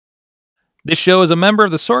This show is a member of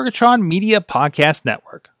the Sorgatron Media Podcast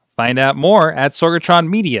Network. Find out more at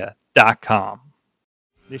sorgatronmedia.com.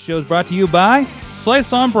 This show is brought to you by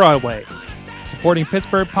Slice on Broadway. Supporting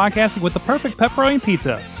Pittsburgh podcasting with the perfect pepperoni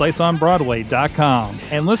pizza, sliceonbroadway.com.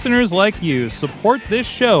 And listeners like you, support this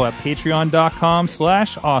show at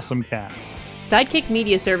patreon.com/awesomecast. Sidekick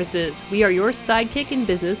Media Services. We are your sidekick in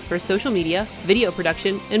business for social media, video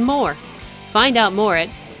production, and more. Find out more at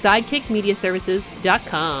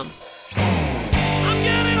sidekickmediaservices.com. I'm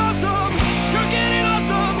getting awesome, you're getting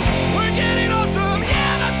awesome, we're getting awesome,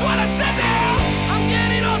 yeah, that's what I said now. I'm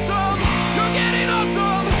getting awesome, you're getting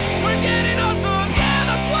awesome, we're getting awesome, yeah,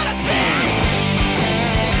 that's what I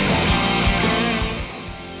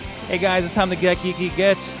said. Hey guys, it's time to get geeky,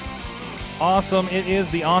 get awesome. It is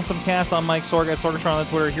the Awesome Cast. I'm Mike Sorg at Sorgatron on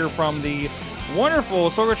Twitter, here from the wonderful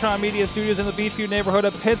Sorgatron Media Studios in the Beachview neighborhood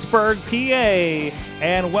of Pittsburgh, PA.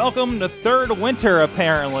 And welcome to third winter,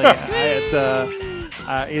 apparently. It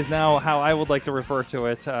is now how I would like to refer to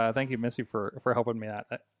it. Thank you, Missy, for helping me out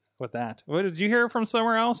with that. What, did you hear from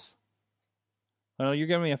somewhere else? Oh, you're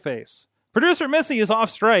giving me a face. Producer Missy is off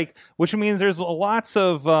strike, which means there's lots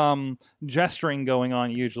of gesturing going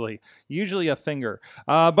on usually a finger.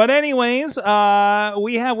 But anyways,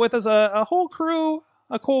 we have with us a whole crew,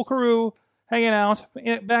 a cool crew, hanging out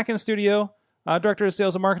back in studio. Director of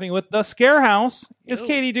Sales and Marketing with The Scare House is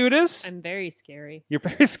Katie Dudas. I'm very scary. You're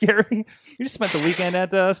very scary. You just spent the weekend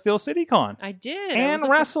at Steel City Con. I did. And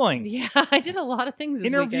wrestling. Yeah, I did a lot of things this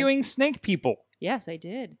Interviewing weekend. snake people. Yes, I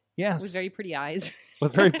did. Yes. With very pretty eyes.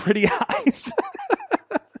 With very pretty eyes.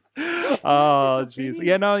 Oh, jeez.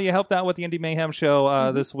 Yeah, no, you helped out with the Indie Mayhem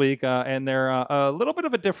show this week, and they're a little bit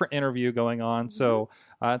of a different interview going on. So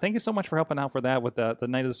thank you so much for helping out for that with the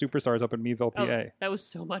Night of the Superstars up in Meadville, PA. Oh, that was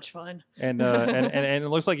so much fun. And it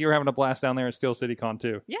looks like you were having a blast down there at Steel City Con,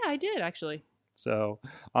 too. Yeah, I did, actually. So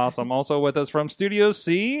awesome. Also with us from Studio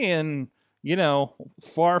C in,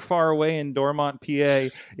 far, far away in Dormont, PA,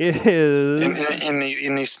 is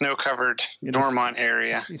in the snow-covered Dormont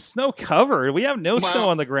area. Snow-covered? We have no snow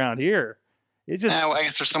on the ground here. It's just. I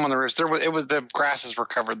guess there's some on the roofs. The grasses were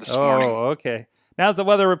covered this morning. Oh, okay. Now that the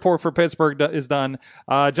weather report for Pittsburgh is done,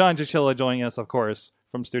 John Gichilla joining us, of course,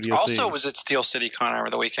 from Studio C. Also was at Steel City Con over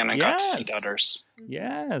the weekend. I got to see Dudders.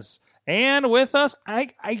 Yes. And with us, I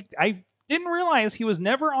didn't realize he was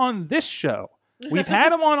never on this show. We've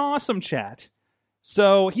had him on Awesome Chat.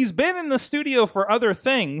 So he's been in the studio for other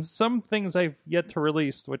things. Some things I've yet to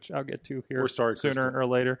release, which I'll get to here sooner Crystal. or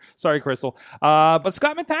later. Sorry, Crystal. But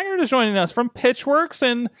Scott McTaggart is joining us from Pitchworks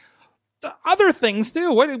and other things,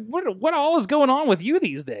 too. What all is going on with you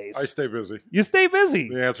these days? I stay busy. You stay busy.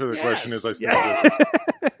 The answer to the question is I stay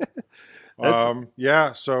busy.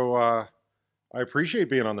 So I appreciate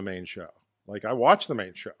being on the main show. Like, I watch the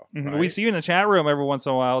main show. Mm-hmm. Right? We see you in the chat room every once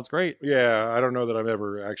in a while. It's great. Yeah, I don't know that I'm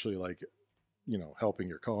ever actually, helping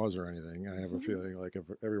your cause or anything. I have a feeling like if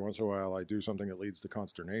every once in a while I do something that leads to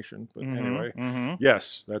consternation. But anyway,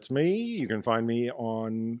 yes, that's me. You can find me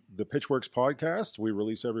on the Pitchworks podcast. We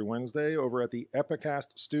release every Wednesday over at the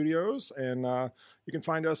Epicast Studios. And you can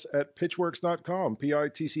find us at pitchworks.com,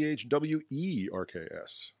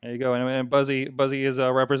 PITCHWERKS. There you go. And Buzzy is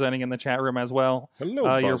representing in the chat room as well.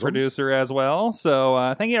 Hello, your producer as well.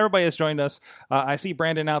 So thank you, everybody that's joined us. I see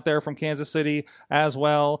Brandon out there from Kansas City as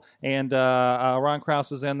well. And Ron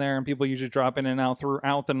Krause is in there, and people usually drop in and out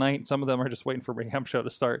throughout the night. Some of them are just waiting for Mayhem Show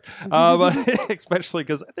to start, but especially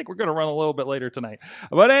because I think we're going to run a little bit later tonight.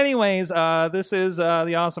 But anyways, this is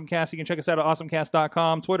the Awesome Cast. You can check us out at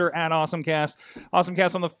awesomecast.com, Twitter at awesomecast,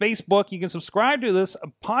 awesomecast on the Facebook. You can subscribe to this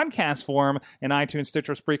podcast form in iTunes,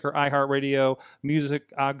 Stitcher, Spreaker, iHeartRadio, Music,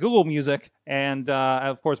 Google Music, and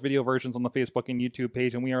of course video versions on the Facebook and YouTube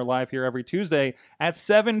page. And we are live here every Tuesday at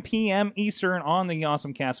 7 p.m. Eastern on the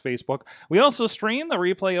Awesome Cast Facebook. We also stream the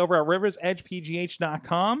replay over at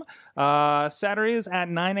riversedgepgh.com. Saturdays at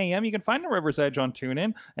 9 a.m. You can find the River's Edge on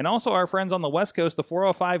TuneIn. And also our friends on the West Coast, the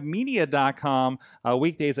 405media.com,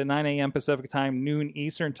 weekdays at 9 a.m. Pacific Time, noon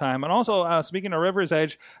Eastern Time. And also, speaking of River's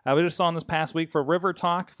Edge, we just saw this past week for River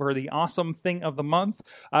Talk for the Awesome Thing of the Month.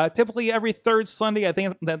 Typically every third Sunday. I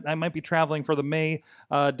think that I might be traveling for the May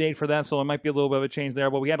date for that, so it might be a little bit of a change there.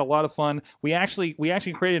 But we had a lot of fun. We actually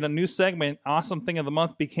created a new segment. Awesome Thing of the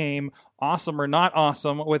Month became awesome or not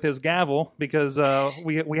awesome with his gavel, because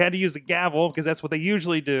we had to use the gavel because that's what they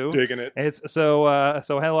usually do. Digging it. It's so had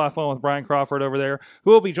a lot of fun with Brian Crawford over there,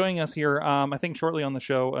 who will be joining us here, I think shortly on the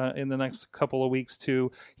show in the next couple of weeks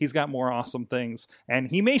too. He's got more awesome things, and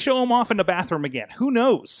he may show him off in the bathroom again. Who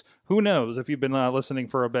knows? Who knows if you've been listening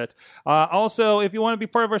for a bit. Also, if you want to be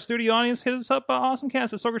part of our studio audience, hit us up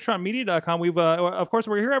AwesomeCast at SorgatronMedia.com. We've, of course,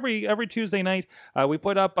 we're here every Tuesday night. We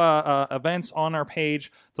put up events on our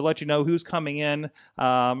page to let you know who's coming in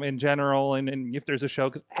general, and if there's a show,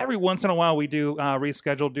 because every once in a while we do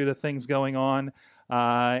reschedule due to things going on.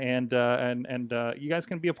 And you guys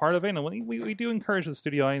can be a part of it. And we do encourage the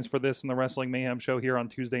studio audience for this and the Wrestling Mayhem show here on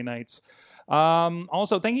Tuesday nights.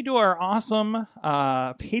 Also, thank you to our awesome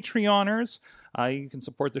Patreoners. You can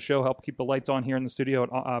support the show, help keep the lights on here in the studio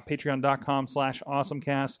at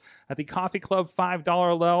patreon.com/awesomecast. At the Coffee Club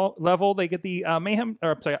 $5 level, they get the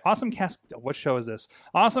AwesomeCast. What show is this?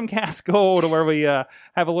 AwesomeCast Gold, where we have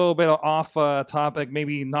a little bit of off topic,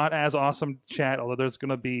 maybe not as awesome chat, although there's going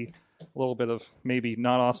to be a little bit of maybe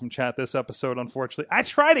not awesome chat this episode, unfortunately. I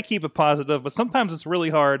try to keep it positive, but sometimes it's really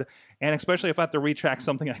hard, and especially if I have to retract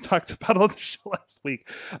something I talked about on the show last week.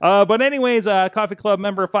 But anyways, Coffee Club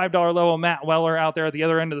member, $5 level, Matt Weller out there at the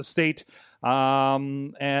other end of the state.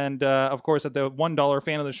 Of course, at the $1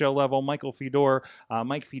 fan of the show level, Michael Fedor,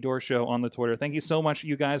 Mike Fedor Show on the Twitter. Thank you so much,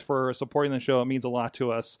 you guys, for supporting the show. It means a lot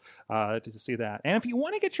to us to see that. And if you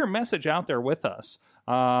want to get your message out there with us,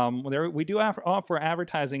 we do offer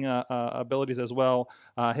advertising abilities as well.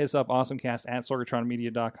 Hit us up, awesomecast at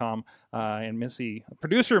sorgatronmedia.com. And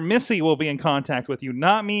producer Missy will be in contact with you,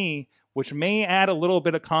 not me, which may add a little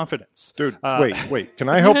bit of confidence. Dude, wait. Can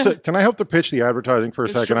I help to pitch the advertising for a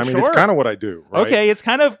second? I mean, sure. It's kind of what I do, right? Okay, it's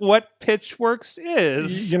kind of what Pitchworks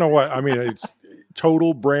is. You know what? I mean, it's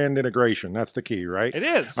total brand integration. That's the key, right? It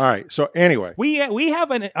is. All right. So anyway. We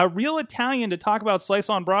have a real Italian to talk about Slice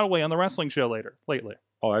on Broadway on the wrestling show lately.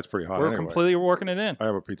 Oh, that's pretty hot. We're anyway. completely working it in. I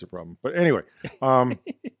have a pizza problem. But anyway,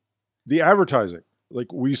 the advertising.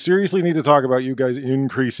 Like, we seriously need to talk about you guys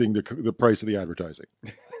increasing the price of the advertising.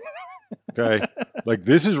 Okay? Like,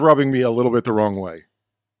 this is rubbing me a little bit the wrong way.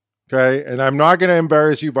 Okay? And I'm not going to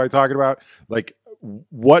embarrass you by talking about, like,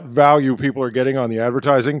 what value people are getting on the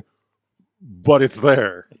advertising, but it's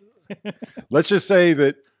there. Let's just say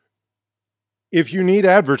that if you need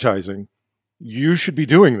advertising, you should be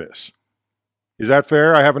doing this. Is that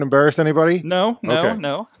fair? I haven't embarrassed anybody? No.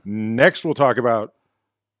 Next, we'll talk about...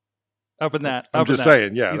 Up in that. I'm just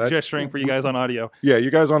saying, yeah. He's gesturing for you guys on audio. Yeah,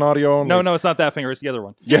 you guys on audio only. No, it's not that finger. It's the other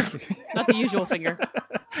one. Yeah. Not the usual finger.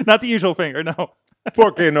 Not the usual finger, no.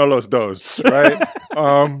 Por qué no los dos, right?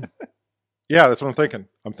 Yeah, that's what I'm thinking.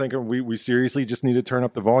 I'm thinking we seriously just need to turn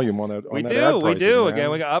up the volume on that. We that do. ad pricing, We do. man.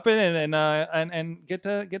 Again, we got up it and get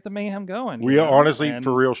the mayhem going. We honestly,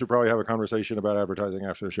 for real, should probably have a conversation about advertising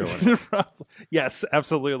after the show. Yes,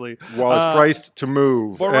 absolutely. While it's priced to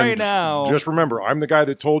move. But right now, just remember, I'm the guy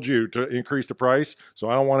that told you to increase the price, so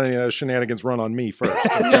I don't want any of those shenanigans run on me first.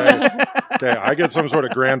 Okay? Okay, I get some sort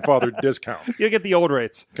of grandfather discount. You get the old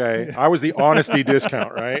rates. Okay, I was the honesty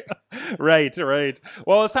discount, right? Right.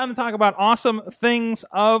 Well, it's time to talk about awesome things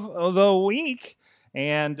of the week,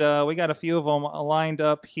 and we got a few of them lined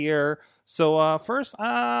up here. So first,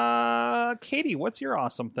 Katie, what's your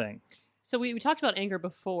awesome thing? So we talked about Anchor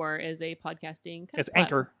before as a podcasting. It's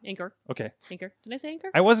Anchor. Anchor. Okay. Anchor. Did I say Anchor?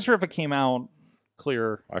 I wasn't sure if it came out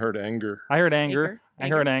clear. I heard anger. I heard anger. I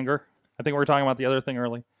heard anger. I think we were talking about the other thing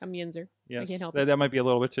early. I'm Yinzer. Yes, I can't help that might be a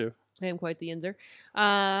little bit too. I am quite the Yinzer.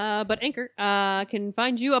 But Anchor can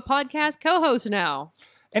find you a podcast co-host now.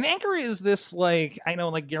 And Anchor is this, like, I know,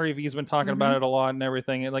 like, Gary Vee's been talking about it a lot and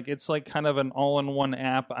everything. It's like kind of an all-in-one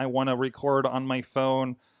app. I want to record on my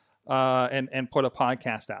phone and put a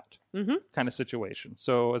podcast out kind of situation.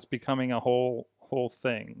 So it's becoming a whole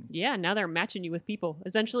thing. Yeah, now they're matching you with people.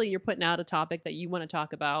 Essentially, you're putting out a topic that you want to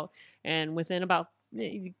talk about, and within about,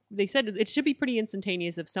 they said it should be pretty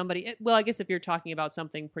instantaneous if somebody, well, I guess if you're talking about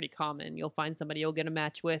something pretty common, you'll find somebody you'll get a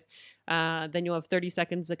match with. Then you'll have 30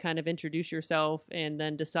 seconds to kind of introduce yourself and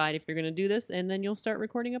then decide if you're going to do this, and then you'll start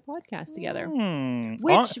recording a podcast together.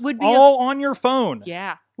 Which would be all on your phone.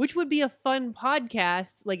 Yeah. Which would be a fun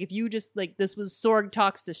podcast. Like if you just, like, this was Sorg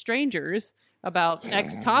Talks to Strangers about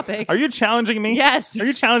X topic. Are you challenging me? Yes. Are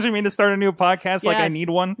you challenging me to start a new podcast like I need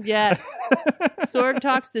one? Yes. Sorg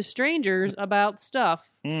Talks to Strangers about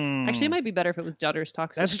stuff. Actually, it might be better if it was Dutters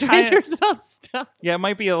Talks to Strangers about stuff. Yeah, it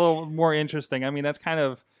might be a little more interesting. I mean, that's kind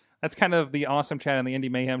of the awesome chat on the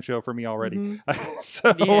Indie Mayhem show for me already.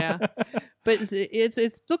 So yeah. But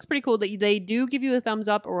it looks pretty cool that they do give you a thumbs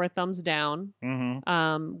up or a thumbs down,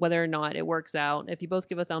 whether or not it works out. If you both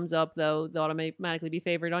give a thumbs up, though, they'll automatically be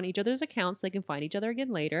favored on each other's accounts. They can find each other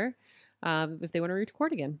again later if they want to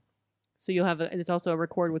record again. So you'll have it's also a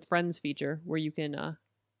record with friends feature where you can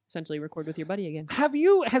essentially record with your buddy again.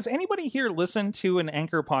 Has anybody here listened to an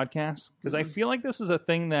Anchor podcast? Because I feel like this is a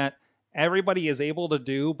thing that everybody is able to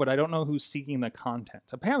do, but I don't know who's seeking the content.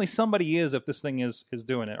 Apparently somebody is, if this thing is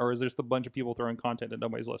doing it, or is there just a bunch of people throwing content that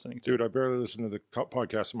nobody's listening to? Dude, I barely listen to the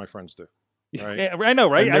podcasts my friends do. Right? Yeah, I know,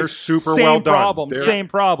 right? And they're super well done. Same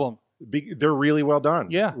problem. They're really well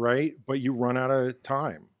done. Yeah. Right? But you run out of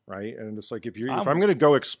time, right? And it's like, if I'm going to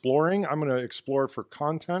go exploring, I'm going to explore for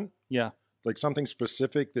content. Yeah. Like something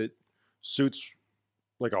specific that suits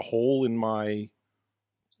like a hole in my,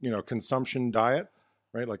 consumption diet,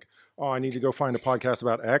 right? Like, oh, I need to go find a podcast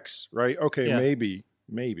about X, right? Okay, yeah. maybe.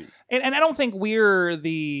 And I don't think we're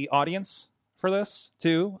the audience for this,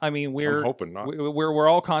 too. I mean, I'm hoping not. We're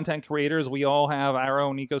all content creators. We all have our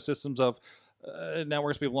own ecosystems of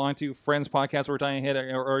networks we belong to, friends, podcasts we're trying to hit,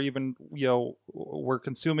 or even, we're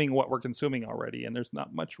consuming what we're consuming already, and there's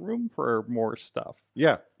not much room for more stuff.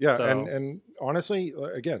 Yeah. So, and honestly,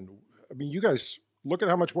 again, I mean, you guys look at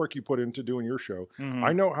how much work you put into doing your show. Mm-hmm.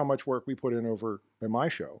 I know how much work we put in over in my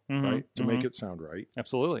show, right, to make it sound right.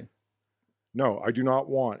 Absolutely. No, I do not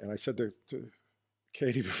want, and I said to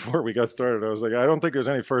Katie before we got started, I was like, I don't think there's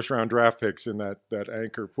any first-round draft picks in that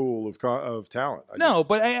Anchor pool of talent.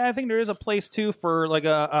 But I think there is a place, too, for like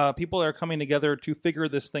people that are coming together to figure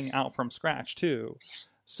this thing out from scratch, too.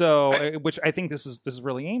 So, which I think this is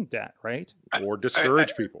really aimed at, right? Or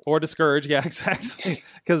discourage people. Or discourage, yeah, exactly.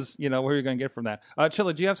 Because, what are you going to get from that?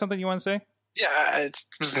 Chilla, do you have something you want to say? Yeah, I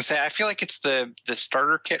was going to say, I feel like it's the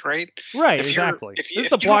starter kit, right? Right, exactly. This is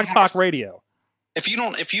the Blog Talk Radio. If you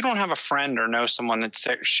don't have a friend or know someone that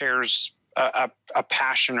shares a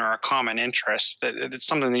passion or a common interest, that it's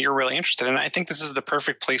something that you're really interested in, I think this is the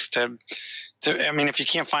perfect place to. I mean, if you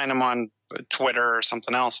can't find them on Twitter or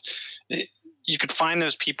something else, you could find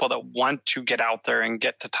those people that want to get out there and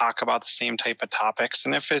get to talk about the same type of topics.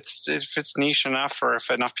 And if it's niche enough, or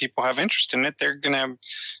if enough people have interest in it, they're gonna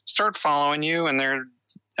start following you. And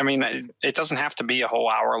it doesn't have to be a whole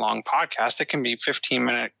hour long podcast. It can be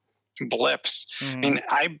 15-minute blips. I mean,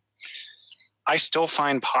 I still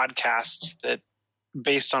find podcasts that,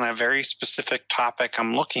 based on a very specific topic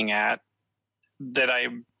I'm looking at, that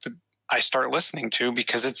I start listening to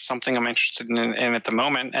because it's something I'm interested in at the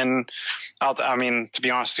moment. And to be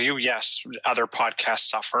honest with you, yes, other podcasts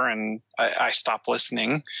suffer and I stop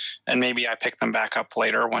listening, and maybe I pick them back up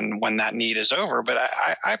later when that need is over. But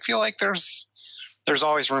I feel like there's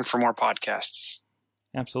always room for more podcasts.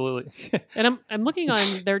 Absolutely. And I'm looking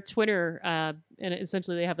on their Twitter, and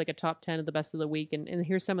essentially they have like a top 10 of the best of the week. And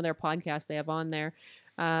here's some of their podcasts they have on there.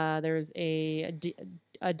 There's a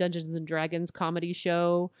Dungeons and Dragons comedy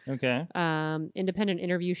show. Okay. Independent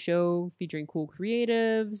interview show featuring cool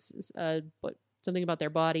creatives. But something about their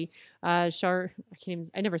body. I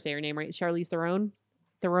never say her name right. Charlize Theron.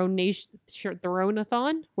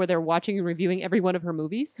 Theronathon, where they're watching and reviewing every one of her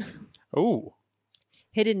movies. Oh.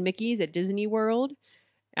 Hidden Mickeys at Disney World.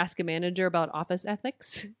 Ask a Manager about office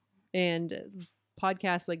ethics. And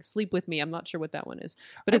podcasts like Sleep With Me. I'm not sure what that one is,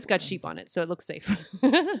 but it's got sheep on it, so it looks safe.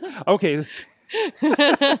 Okay.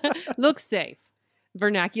 Looks safe.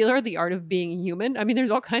 Vernacular, The Art of Being Human. I mean, there's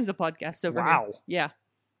all kinds of podcasts over here. Wow. Yeah.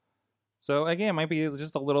 So again, it might be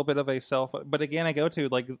just a little bit of a but again, I go to,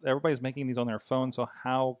 like, everybody's making these on their phone, so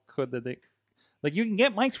how could they, like, you can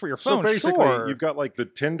get mics for your phone. So basically, sure. You've got like the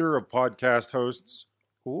Tinder of podcast hosts.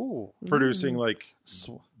 Ooh. Producing like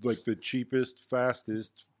the cheapest,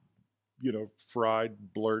 fastest, fried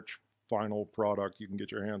blurch final product you can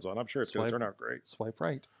get your hands on. I'm sure it's going to turn out great. Swipe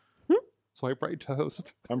right. Swipe right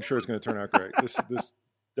toast. I'm sure it's going to turn out great. This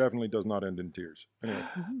definitely does not end in tears. Anyway.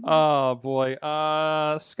 Oh boy,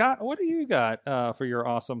 Scott, what do you got for your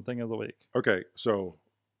awesome thing of the week? Okay, so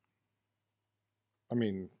I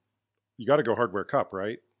mean, you got to go Hardware Cup,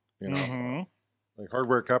 right? Mm-hmm. Like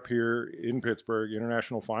Hardware Cup here in Pittsburgh,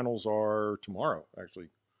 international finals are tomorrow, actually.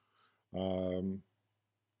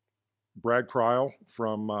 Brad Kryl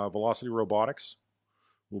from Velocity Robotics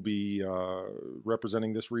will be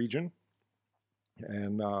representing this region.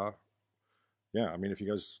 And I mean, if you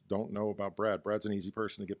guys don't know about Brad's an easy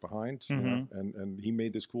person to get behind. Mm-hmm. And he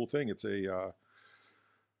made this cool thing. It's they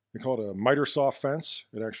call it a miter saw fence.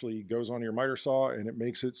 It actually goes on your miter saw, and it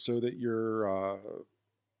makes it so that your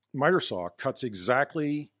miter saw cuts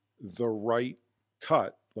exactly the right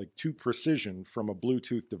cut, like to precision, from a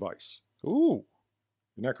Bluetooth device. Ooh.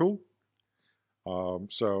 Isn't that cool?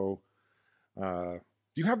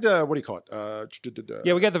 Do you have the, what do you call it?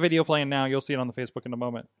 Yeah, we got the video playing now. You'll see it on the Facebook in a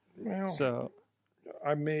moment. Well, So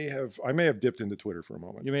I may have dipped into Twitter for a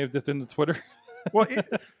moment. you may have dipped into Twitter. Well,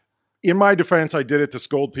 in my defense, I did it to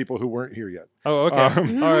scold people who weren't here yet. Oh, okay.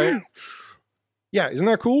 All right. Yeah, isn't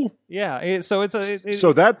that cool? Yeah. So it's a.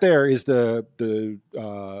 So that there is the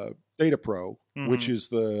Data Pro, which Mhm. is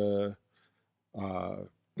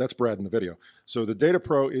that's Brad in the video. So the Data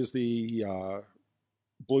Pro is the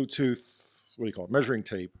Bluetooth, what do you call it, measuring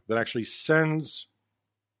tape that actually sends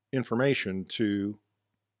information to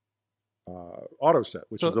AutoSet,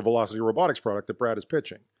 which is the Velocity Robotics product that Brad is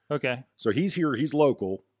pitching. Okay. So he's here, he's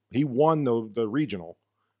local. He won the regional,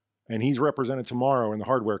 and he's represented tomorrow in the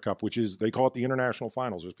Hardware Cup, which is, they call it the international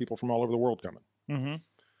finals. There's people from all over the world coming.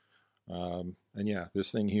 Mm-hmm. And yeah,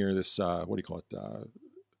 this thing here, this, what do you call it,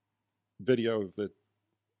 video that,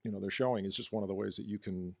 they're showing is just one of the ways that you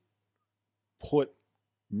can put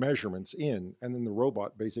measurements in, and then the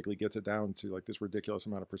robot basically gets it down to like this ridiculous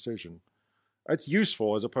amount of precision. It's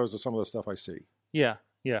useful as opposed to some of the stuff I see. Yeah.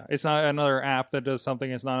 Yeah. It's not another app that does something.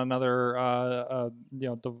 It's not another,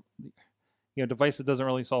 device that doesn't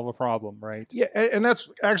really solve a problem, right? Yeah, and that's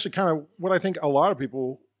actually kind of what I think a lot of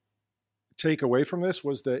people take away from this,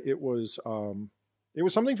 was that it was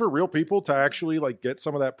something for real people to actually like get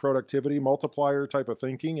some of that productivity multiplier type of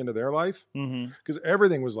thinking into their life. Mm-hmm. Because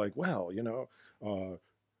everything was like, well,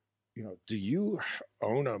 do you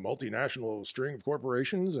own a multinational string of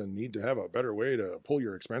corporations and need to have a better way to pull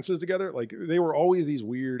your expenses together? Like, they were always these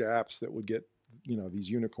weird apps that would get, these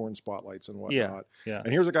unicorn spotlights and whatnot. Yeah.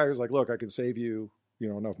 And here's a guy who's like, look, I can save you,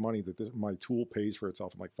 enough money that my tool pays for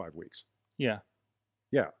itself in like 5 weeks. Yeah.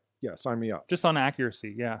 Yeah, sign me up. Just on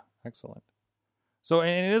accuracy. Yeah. Excellent. So,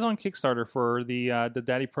 and it is on Kickstarter for the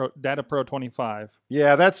Data Pro 25.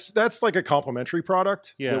 Yeah, that's like a complimentary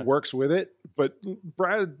product Yeah. that works with it. But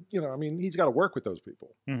Brad, he's got to work with those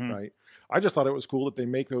people, Mm-hmm. right? I just thought it was cool that they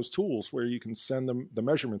make those tools where you can send them the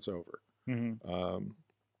measurements over. Mm-hmm.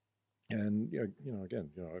 And again,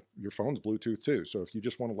 your phone's Bluetooth too. So if you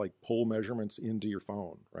just want to like pull measurements into your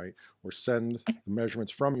phone, right, or send the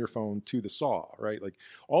measurements from your phone to the saw, right, like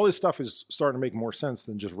all this stuff is starting to make more sense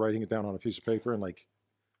than just writing it down on a piece of paper and like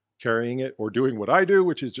carrying it, or doing what I do,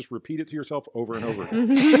 which is just repeat it to yourself over and over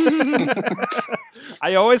again.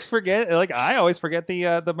 I always forget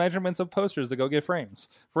the measurements of posters to go get frames,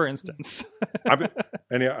 for instance.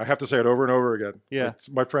 And I have to say it over and over again. Yeah. It's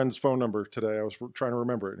my friend's phone number today. I was trying to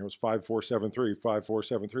remember it, and it was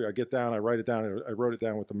 5473. I get down, I write it down, and I wrote it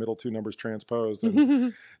down with the middle two numbers transposed.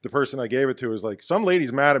 And the person I gave it to was like, some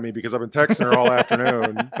lady's mad at me because I've been texting her all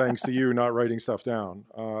afternoon, thanks to you not writing stuff down.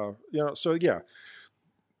 So yeah,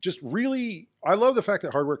 just really, I love the fact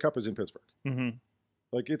that Hardware Cup is in Pittsburgh. Mm-hmm.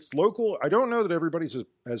 Like, it's local. I don't know that everybody's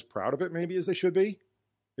as proud of it maybe as they should be.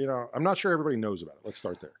 I'm not sure everybody knows about it. Let's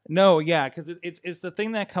start there. No, yeah, because it's the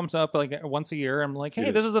thing that comes up like once a year. I'm like, hey,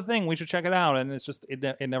 this is a thing. We should check it out, and it's just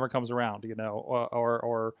it never comes around,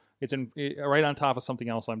 or it's right on top of something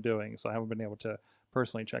else I'm doing, so I haven't been able to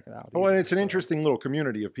personally check it out. Oh, and it's an so. interesting little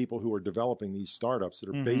community of people who are developing these startups that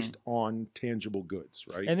are Mm-hmm. based on tangible goods,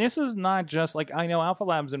 right? And this is not just like, I know Alpha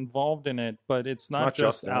Lab's involved in it, but it's not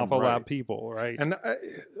just them, Alpha right. Lab people, right? And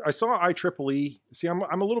I saw IEEE. See, I'm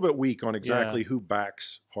a little bit weak on exactly who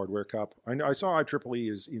backs Hardware Cup. I saw IEEE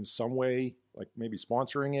is in some way like maybe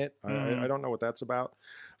sponsoring it. I don't know what that's about.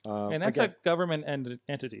 And that's a government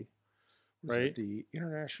entity, right? The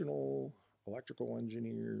International Electrical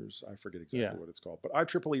Engineers, I forget exactly what it's called, but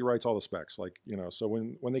IEEE writes all the specs. Like, so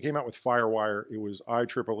when they came out with FireWire, it was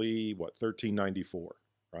IEEE 1394,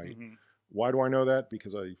 right? Mm-hmm. Why do I know that?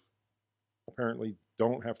 Because I apparently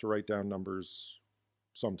don't have to write down numbers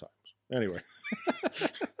sometimes. Anyway,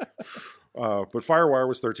 but FireWire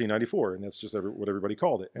was 1394, and that's just what everybody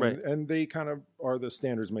called it. And, right. And they kind of are the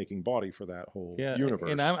standards making body for that whole universe.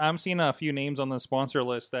 And I'm seeing a few names on the sponsor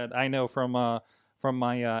list that I know from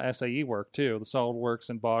my SAE work too. The SolidWorks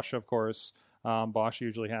and Bosch, of course. Bosch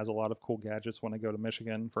usually has a lot of cool gadgets when I go to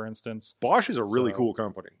Michigan, for instance. Bosch is a really cool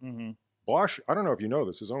company. Mm-hmm. Bosch, I don't know if you know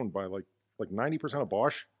this, is owned by like 90% of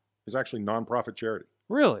Bosch is actually nonprofit charity.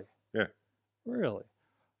 Really? Yeah. Really?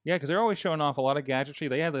 Yeah, because they're always showing off a lot of gadgetry.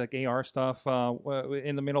 They had like AR stuff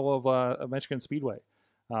in the middle of Michigan Speedway.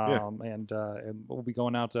 And we'll be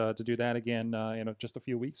going out to do that again in just a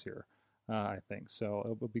few weeks here. I think so.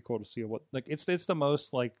 It would be cool to see what it's the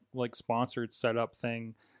most like sponsored setup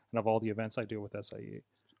thing, and of all the events I do with SIE.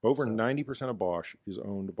 Over 90% of Bosch is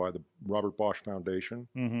owned by the Robert Bosch Foundation,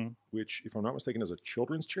 mm-hmm. which, if I'm not mistaken, is a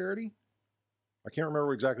children's charity. I can't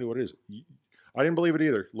remember exactly what it is. I didn't believe it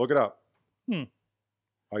either. Look it up.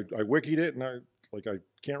 I wikied it, and I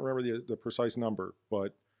can't remember the precise number,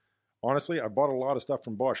 but honestly, I bought a lot of stuff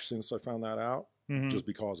from Bosch since I found that out, Mhm. just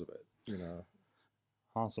because of it.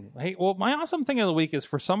 Awesome. Hey, well, my awesome thing of the week is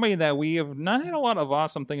for somebody that we have not had a lot of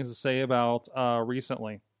awesome things to say about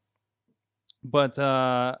recently. But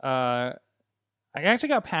I actually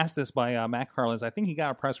got past this by Matt Carlins. I think he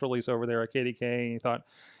got a press release over there at KDK, and he thought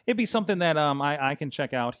it'd be something that I can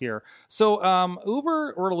check out here. So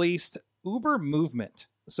Uber released Uber Movement.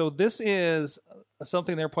 So this is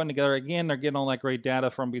something they're putting together. Again, they're getting all that great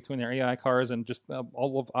data from between their AI cars and just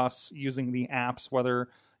all of us using the apps, whether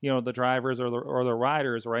the drivers or the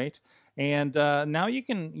riders, right? And now you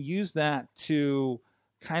can use that to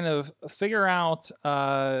kind of figure out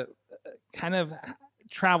kind of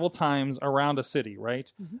travel times around a city,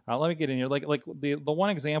 right? Mm-hmm. Let me get in here. Like the one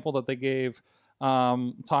example that they gave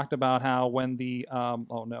talked about how when the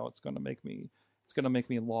oh no, it's going to make me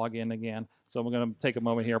log in again. So I'm going to take a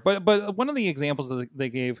moment here. But one of the examples that they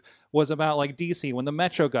gave was about like DC when the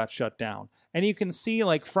metro got shut down. And you can see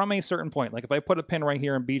like from a certain point, like if I put a pin right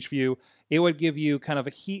here in Beachview, it would give you kind of a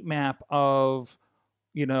heat map of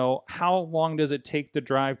how long does it take to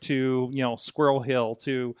drive to Squirrel Hill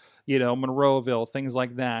to Monroeville, things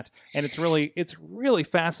like that. And it's really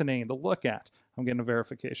fascinating to look at. I'm getting a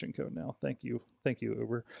verification code now. Thank you,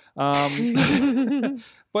 Uber. But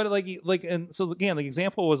and so again, the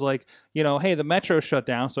example was like, hey, the metro shut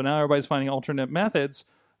down, so now everybody's finding alternate methods.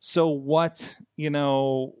 So what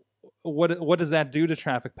does that do to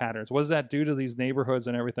traffic patterns? What does that do to these neighborhoods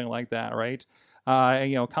and everything like that, right?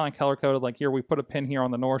 Colin Keller coded like here, we put a pin here on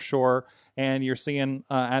the North Shore, and you're seeing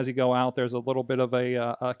as you go out, there's a little bit of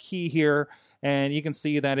a key here, and you can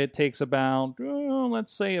see that it takes about,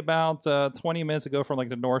 let's say about 20 minutes to go from like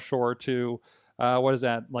the North Shore to what is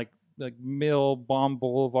that, like Mill, Baum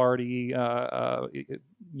Boulevard-y,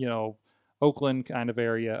 Oakland kind of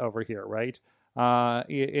area over here, right?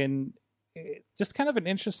 In just kind of an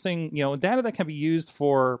interesting, data that can be used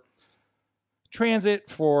for transit,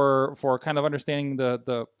 for kind of understanding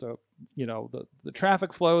the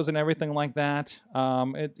traffic flows and everything like that.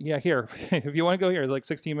 Here, if you want to go here, it's like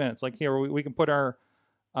 16 minutes. Like here, we can put our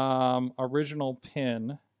original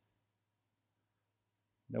pin.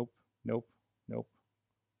 Nope.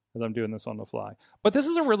 As I'm doing this on the fly. But this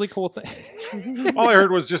is a really cool thing. All I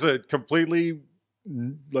heard was just a completely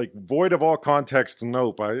like void of all context.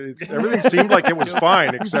 Nope. Everything seemed like it was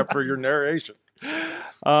fine except for your narration.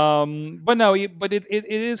 But it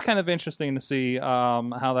is kind of interesting to see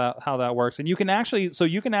how that works. And you can actually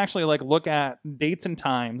like look at dates and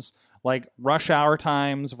times, like rush hour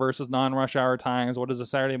times versus non-rush hour times. What does a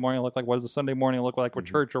Saturday morning look like? What does a Sunday morning look like with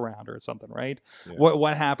church around or something, right? Yeah.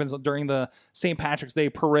 What happens during the St. Patrick's Day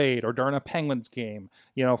parade or during a Penguins game,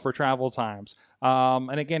 for travel times.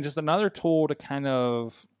 And again, just another tool to kind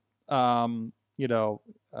of,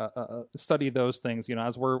 study those things,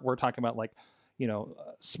 as we're talking about like,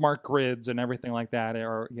 smart grids and everything like that,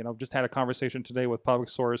 or, just had a conversation today with Public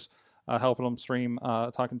Source, helping them stream,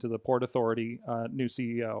 talking to the Port Authority new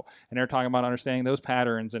CEO, and they're talking about understanding those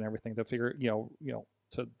patterns and everything to figure,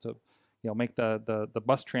 to make the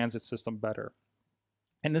bus transit system better.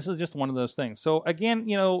 And this is just one of those things. So again,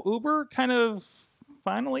 Uber kind of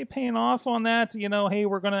finally paying off on that. Hey,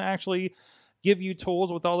 we're going to actually give you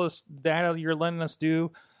tools with all this data you're letting us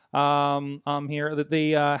do. Here that they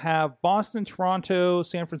have Boston, Toronto,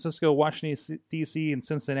 San Francisco, Washington DC, and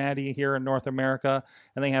Cincinnati here in North America,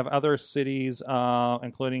 and they have other cities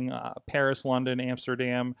including Paris, London,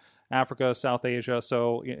 Amsterdam, Africa, South Asia,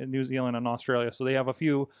 so New Zealand and Australia. So they have a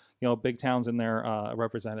few big towns in there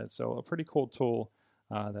represented. So a pretty cool tool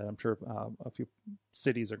that I'm sure a few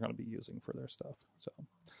cities are going to be using for their stuff. So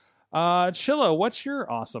Chilla, what's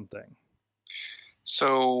your awesome thing?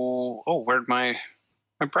 So where'd my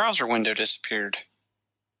browser window disappeared?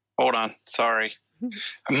 Hold on. Sorry.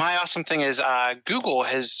 My awesome thing is Google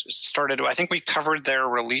has started, I think we covered their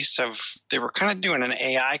release of, they were kind of doing an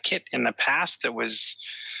AI kit in the past that was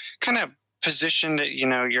kind of positioned at,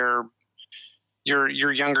 your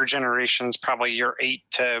younger generations, probably your 8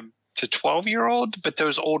 to 12-year-old, but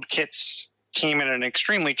those old kits came at an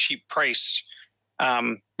extremely cheap price,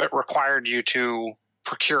 but required you to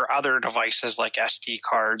procure other devices like SD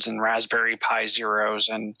cards and Raspberry Pi Zeros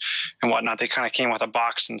and whatnot. They kind of came with a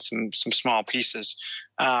box and some small pieces.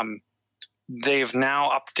 They've now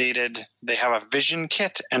updated. They have a vision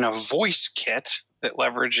kit and a voice kit that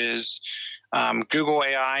leverages Google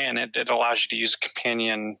AI, and it allows you to use a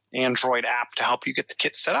companion Android app to help you get the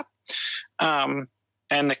kit set up. And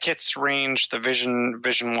the kits range. The vision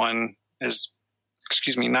one is,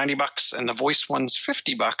 $90, and the voice one's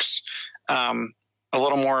 $50. A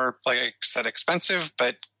little more, like I said, expensive,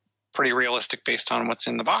 but pretty realistic based on what's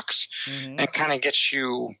in the box, and kind of gets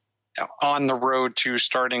you on the road to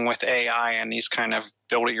starting with AI and these kind of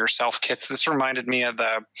build-it-yourself kits. This reminded me of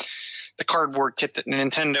the cardboard kit that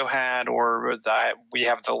Nintendo had, or we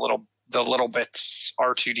have the little bits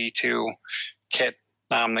R2D2 kit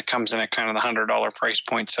that comes in at kind of the $100 price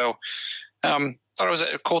point. So thought it was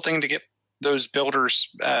a cool thing to get those builders,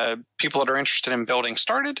 people that are interested in building,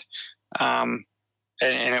 started. And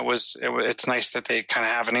it's nice that they kind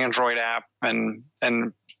of have an Android app and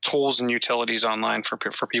tools and utilities online for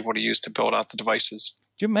people to use to build out the devices.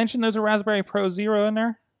 Did you mention there's a Raspberry Pro Zero in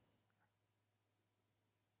there?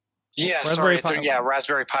 Yeah,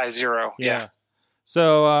 Raspberry Pi Zero. Yeah.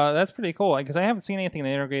 So that's pretty cool because I haven't seen anything that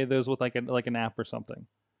integrated those with like an app or something.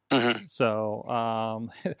 Mm-hmm. So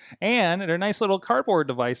and they're nice little cardboard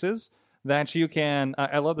devices that you can.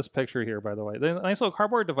 I love this picture here, by the way. They're nice little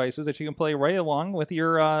cardboard devices that you can play right along with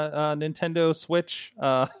your Nintendo Switch.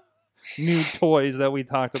 New toys that we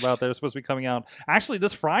talked about that are supposed to be coming out actually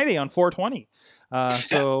this Friday on 4/20.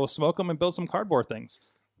 So smoke them and build some cardboard things.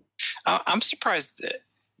 I'm surprised that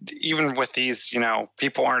even with these,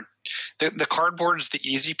 people aren't the cardboard's the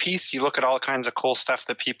easy piece. You look at all kinds of cool stuff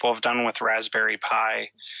that people have done with Raspberry Pi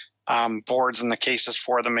boards and the cases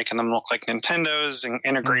for them, making them look like Nintendos and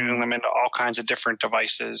integrating them into all kinds of different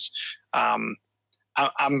devices.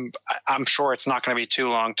 I'm sure it's not going to be too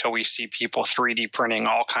long till we see people 3D printing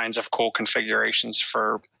all kinds of cool configurations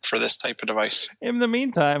for this type of device. In the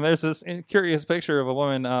meantime, there's this curious picture of a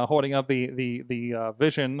woman holding up the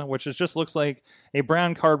Vision, which just looks like a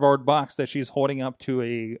brown cardboard box that she's holding up to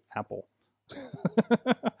a Apple.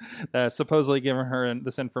 That's supposedly giving her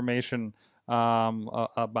this information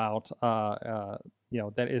about that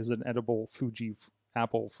is an edible Fuji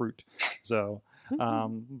apple fruit. So.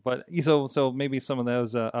 But so maybe some of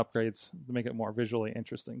those upgrades to make it more visually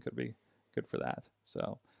interesting could be good for that.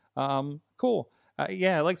 So cool.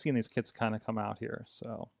 I like seeing these kits kind of come out here.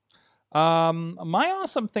 So my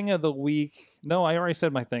awesome thing of the week. No, I already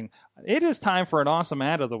said my thing. It is time for an awesome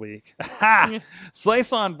ad of the week.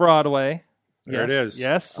 Slice on Broadway. There it is.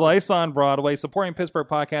 Yes, Slice on Broadway, supporting Pittsburgh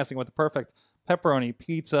podcasting with the perfect pepperoni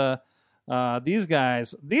pizza. These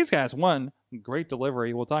guys, one, great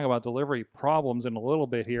delivery. We'll talk about delivery problems in a little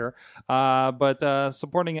bit here. But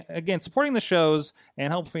supporting the shows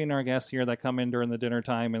and helping our guests here that come in during the dinner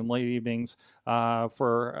time and late evenings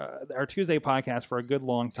for our Tuesday podcast for a good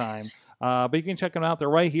long time. But you can check them out. They're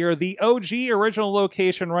right here. The OG original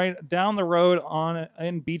location right down the road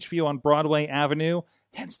in Beachview on Broadway Avenue.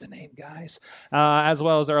 Hence the name, guys. As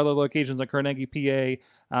well as our other locations in Carnegie,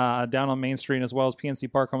 PA, down on Main Street, as well as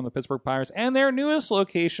PNC Park, home of the Pittsburgh Pirates, and their newest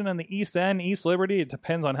location in the East End, East Liberty. It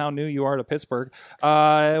depends on how new you are to Pittsburgh,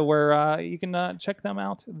 where you can check them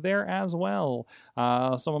out there as well.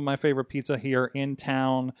 Some of my favorite pizza here in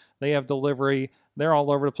town. They have delivery. They're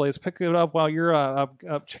all over the place. Pick it up while you're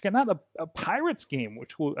checking out a Pirates game,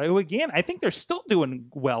 which again, I think they're still doing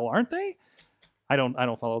well, aren't they? I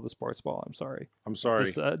don't follow the sports ball. I'm sorry.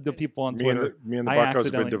 Just, the people on Twitter. Me and the Buccos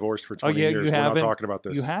have been divorced for 20 years. We're not talking about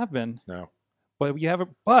this. You have been. No. But you haven't.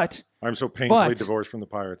 But I'm so painfully divorced from the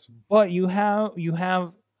Pirates. But you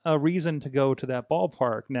have a reason to go to that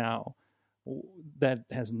ballpark now that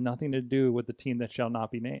has nothing to do with the team that shall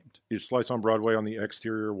not be named. Is Slice on Broadway on the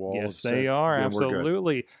exterior wall? Yes, they are.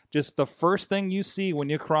 Absolutely. Just the first thing you see when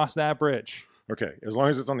you cross that bridge. Okay. As long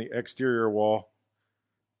as it's on the exterior wall.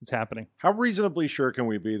 It's happening. How reasonably sure can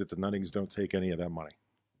we be that the Nuttings don't take any of that money?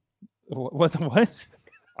 What?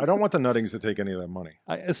 I don't want the Nuttings to take any of that money.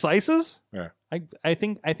 Slices? Yeah. I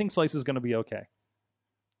think Slice is going to be okay.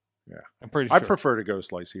 Yeah. I'm pretty sure. I prefer to go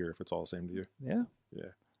Slice here if it's all the same to you. Yeah. Yeah.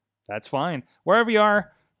 That's fine. Wherever you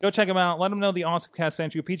are, go check them out. Let them know the Awesome Cast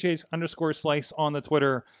sent you. PJs_Slice on the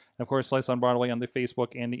Twitter. And of course, Slice on Broadway on the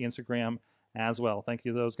Facebook and the Instagram as well. Thank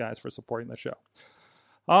you to those guys for supporting the show.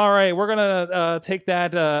 All right, we're gonna take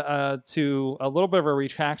that to a little bit of a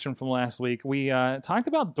retraction from last week. We talked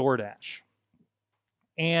about DoorDash,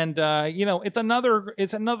 and it's another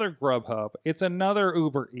Grubhub, it's another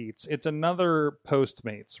Uber Eats, it's anher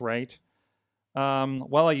Postmates, right?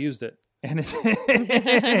 Well, I used it, and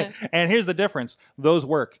and here's the difference: those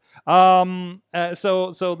work. So this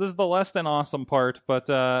is the less than awesome part, but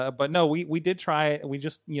no, we did try it. We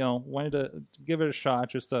just wanted to give it a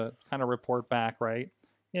shot, just to kind of report back, right?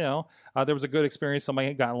 There was a good experience.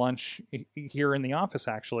 Somebody got lunch here in the office,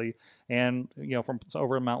 actually. And, from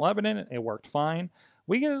over in Mount Lebanon, it worked fine.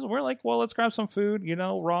 We're like, well, let's grab some food.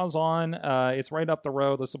 Raw's on. It's right up the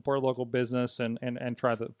road. Let's support a local business and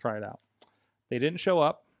try it out. They didn't show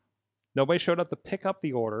up. Nobody showed up to pick up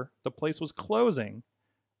the order. The place was closing.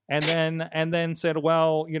 And then said,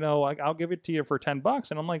 well, I'll give it to you for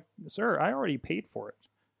 $10. And I'm like, sir, I already paid for it.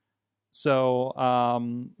 So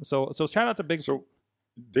so shout out to Big. So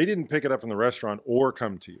they didn't pick it up from the restaurant or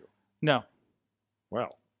come to you. No.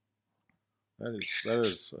 Wow. That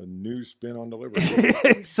is a new spin on delivery.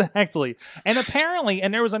 Exactly. And apparently,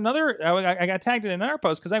 and there was another, I got tagged in another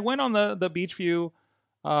post because I went on the Beachview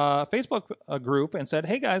Facebook group and said,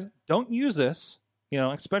 hey guys, don't use this,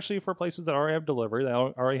 especially for places that already have delivery, that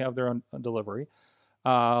already have their own delivery,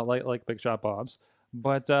 like Big Shot Bob's.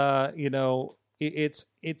 But, it's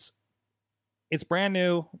brand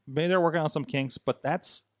new. Maybe they're working on some kinks, but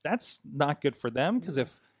that's not good for them because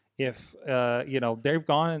if they've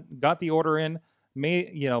got the order in,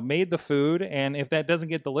 made the food, and if that doesn't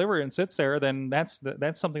get delivered and sits there, then that's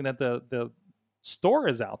something that the store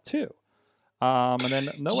is out too, and then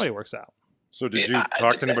nobody works out. So did you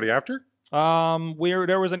talk to anybody after?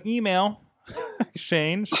 There was an email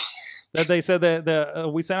exchange that they said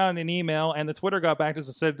that we sent out an email, and the Twitter got back to us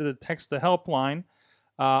and said to text the helpline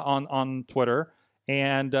on Twitter.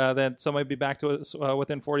 And that somebody be back to us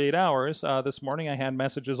within 48 hours. This morning I had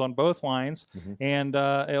messages on both lines, and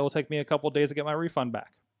it will take me a couple of days to get my refund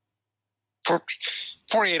back. For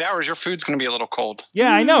 48 hours, your food's going to be a little cold.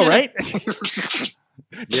 Yeah, I know, right?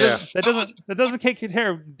 Yeah. That doesn't take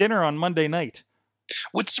care of dinner on Monday night.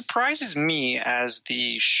 What surprises me as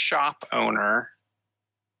the shop owner,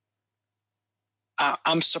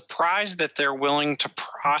 I'm surprised that they're willing to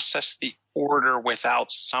process the order without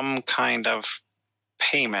some kind of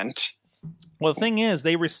payment. Well, the thing is,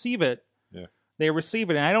 they receive it. Yeah. They receive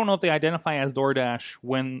it, and I don't know if they identify as DoorDash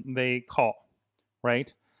when they call,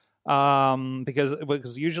 right?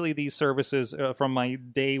 Because usually these services, from my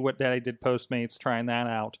day that I did Postmates, trying that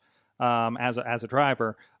out as a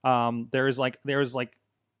driver, there's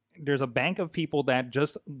a bank of people that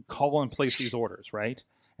just call and place these orders, right?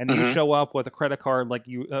 And then you show up with a credit card, like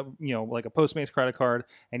like a Postmates credit card,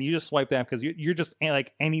 and you just swipe that because you're just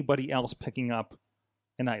like anybody else picking up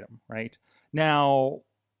an item, right? Now,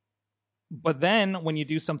 but then when you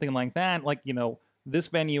do something like that, this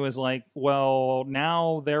venue is like, well,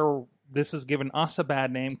 now this has given us a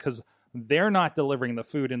bad name because they're not delivering the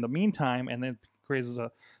food in the meantime, and it creates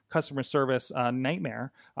a customer service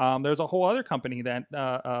nightmare. There's a whole other company that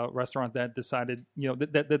restaurant that decided,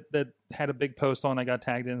 that had a big post on. I got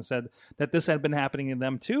tagged in and said that this had been happening to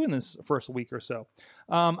them too in this first week or so.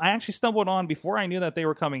 I actually stumbled on, before I knew that they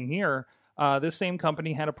were coming here, this same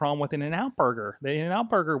company had a problem with an In-N-Out Burger. The In-N-Out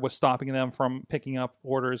Burger was stopping them from picking up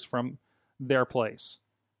orders from their place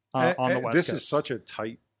on the West Coast. This is such a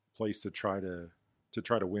tight place to try to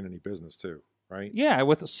win any business too, right? Yeah,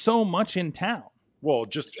 with so much in town. Well,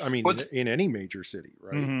 in any major city,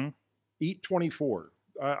 right? Mm-hmm. Eat 24.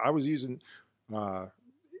 I was using.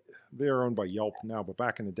 They're owned by Yelp now, but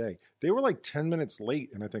back in the day, they were like 10 minutes late,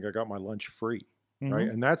 and I think I got my lunch free, right?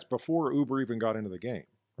 And that's before Uber even got into the game.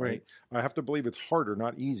 Right. I have to believe it's harder,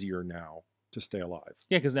 not easier now, to stay alive.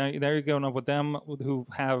 Yeah, because now you're going up with them who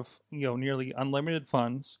have nearly unlimited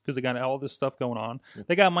funds because they got all this stuff going on. Yeah.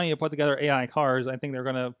 They got money to put together AI cars. I think they're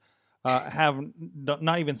going to have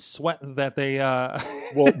not even sweat that they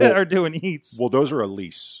are doing eats. Well, those are a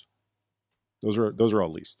lease. Those are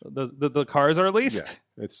all leased. The cars are leased.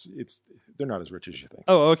 Yeah, it's they're not as rich as you think.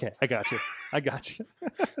 Oh, okay, I got you.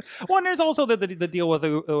 Well, and there's also the deal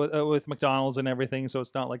with McDonald's and everything, so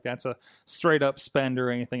it's not like that's a straight up spend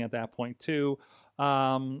or anything at that point too.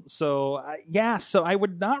 So I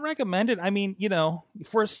would not recommend it. I mean,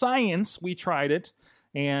 for science, we tried it,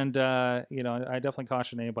 and I definitely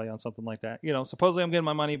caution anybody on something like that. Supposedly I'm getting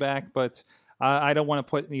my money back, but I don't want to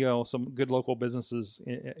put some good local businesses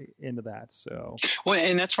into that. So well,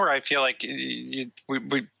 and that's where I feel like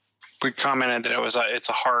we commented that it's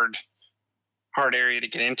a hard area to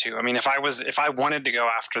get into. I mean, if I wanted to go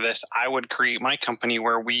after this, I would create my company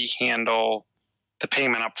where we handle the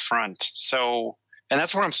payment up front. So, and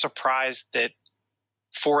that's where I'm surprised that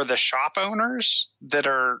for the shop owners that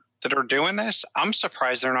are doing this, I'm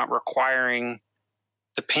surprised they're not requiring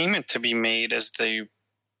the payment to be made as the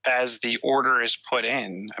order is put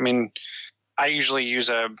in. I mean, I usually use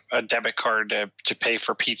a debit card to pay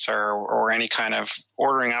for pizza or any kind of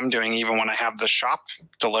ordering I'm doing, even when I have the shop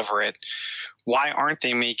deliver it. Why aren't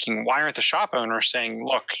the shop owners saying,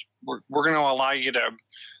 look, we're going to allow you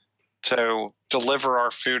to deliver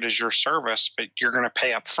our food as your service, but you're going to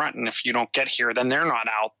pay up front. And if you don't get here, then they're not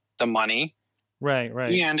out the money. Right.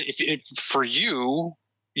 And for you,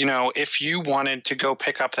 if you wanted to go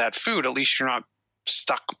pick up that food, at least you're not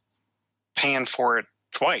stuck paying for it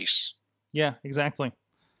twice. Yeah, exactly.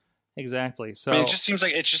 So I mean, it just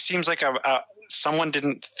seems like someone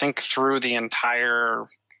didn't think through the entire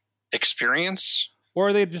experience.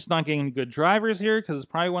 or they're just not getting good drivers here, because it's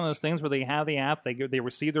probably one of those things where they have the app, they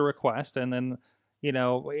receive the request, and then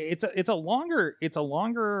it's a longer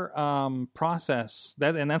process,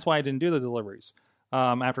 and that's why I didn't do the deliveries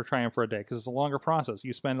after trying for a day, because it's a longer process.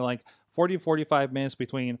 You spend like 40 to 45 minutes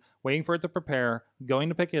between waiting for it to prepare, going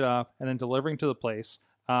to pick it up, and then delivering to the place.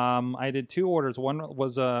 I did 2 orders. One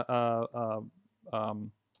was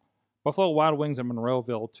Buffalo Wild Wings in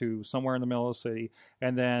Monroeville to somewhere in the middle of the city,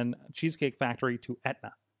 and then Cheesecake Factory to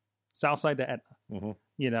Etna, Southside to Etna,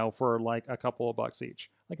 for like a couple of bucks each.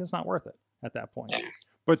 Like, it's not worth it at that point.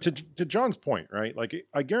 But to John's point, right? Like,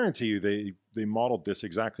 I guarantee you they modeled this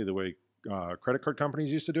exactly the way credit card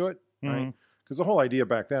companies used to do it, right? Because the whole idea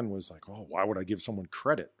back then was like, oh, why would I give someone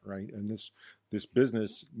credit, right? And this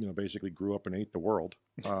business, basically grew up and ate the world.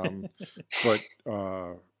 But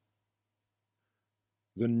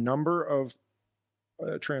the number of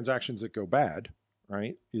transactions that go bad,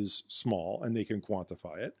 right, is small, and they can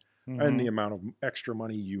quantify it. And the amount of extra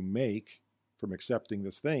money you make from accepting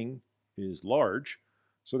this thing is large.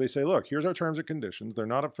 So they say, look, here's our terms and conditions. They're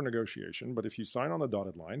not up for negotiation, but if you sign on the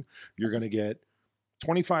dotted line, you're going to get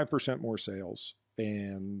 25% more sales.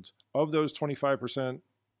 And of those 25%,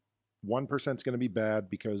 1% is going to be bad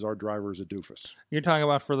because our driver is a doofus. You're talking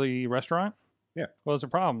about for the restaurant? Yeah. Well, there's a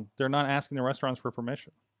problem. They're not asking the restaurants for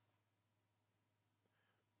permission.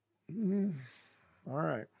 All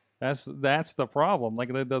right. That's the problem.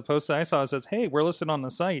 Like the post I saw says, hey, we're listed on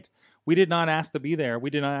the site. We did not ask to be there.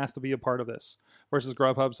 We did not ask to be a part of this. Versus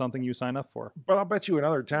Grubhub, something you sign up for. But I'll bet you in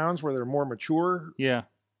other towns where they're more mature, yeah,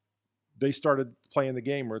 they started playing the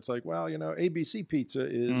game where it's like, well, ABC Pizza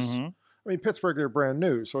is, I mean, Pittsburgh, they're brand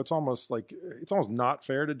new. So it's almost not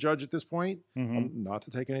fair to judge at this point. Not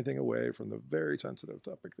to take anything away from the very sensitive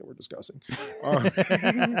topic that we're discussing.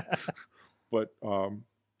 But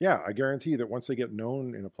yeah, I guarantee that once they get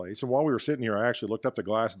known in a place, and while we were sitting here, I actually looked up the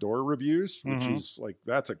Glassdoor reviews, which is like,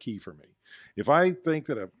 that's a key for me. If I think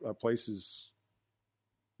that a place is,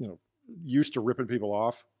 used to ripping people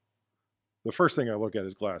off, the first thing I look at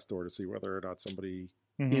is Glassdoor to see whether or not somebody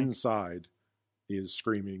inside is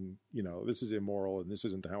screaming, this is immoral and this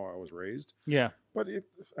isn't how I was raised. Yeah. But it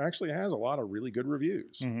actually has a lot of really good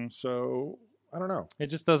reviews. So I don't know. It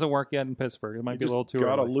just doesn't work yet in Pittsburgh. It might be a little too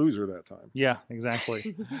got early. a loser that time. Yeah,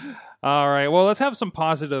 exactly. All right. Well, let's have some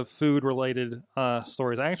positive food-related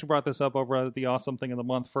stories. I actually brought this up over at the Awesome Thing of the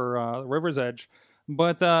Month for River's Edge.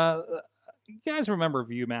 But you guys remember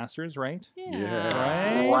Viewmasters, right? Yeah.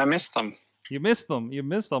 Right? Oh, I missed them. You missed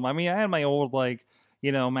them. I mean, I had my old,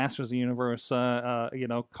 Masters of the Universe,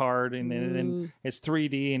 card, and it's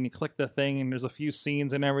 3D, and you click the thing, and there's a few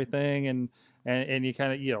scenes and everything, and you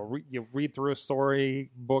kind of, you read through a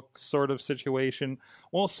story book sort of situation.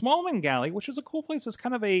 Well, Smallman Galley, which is a cool place, is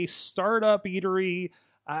kind of a startup eatery.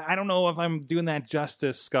 I don't know if I'm doing that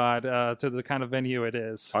justice, Scott, to the kind of venue it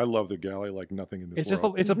is. I love the Galley like nothing in this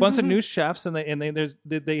world. It's a bunch of new chefs, and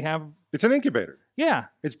they have. It's an incubator. Yeah.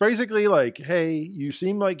 It's basically like, hey, you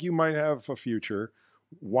seem like you might have a future.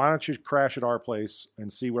 Why don't you crash at our place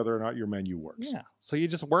and see whether or not your menu works? Yeah. So you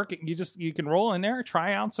just work it. You can roll in there,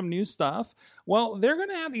 try out some new stuff. Well, they're going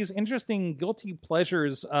to have these interesting guilty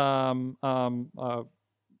pleasures kind of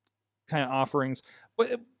offerings.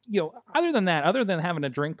 But other than having a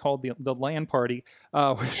drink called the LAN party,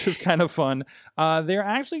 which is kind of fun, they're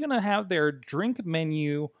actually going to have their drink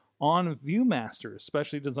menu on Viewmasters,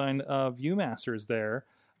 specially designed Viewmasters there.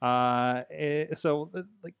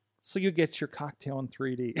 So you get your cocktail in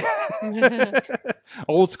 3D,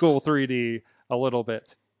 old school 3D a little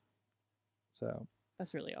bit. So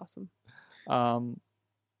that's really awesome. I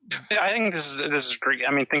think this is great.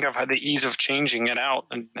 I mean, think of how the ease of changing it out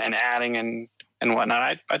and adding and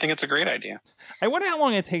whatnot. I think it's a great idea. I wonder how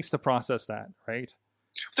long it takes to process that, right?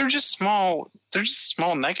 They're just small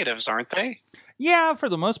negatives, aren't they? Yeah, for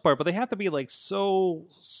the most part, but they have to be like so,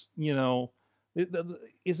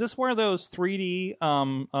 is this where those 3D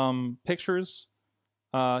pictures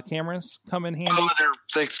cameras come in handy? Oh,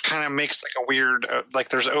 they kind of makes like a weird, like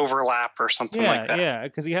there's overlap or something like that. Yeah,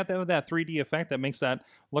 because you have to have that 3D effect that makes that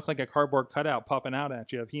look like a cardboard cutout popping out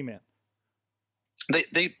at you of He-Man.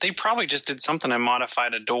 They probably just did something and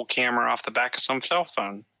modified a dual camera off the back of some cell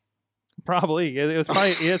phone. Probably.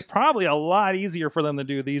 It's probably a lot easier for them to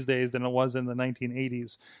do these days than it was in the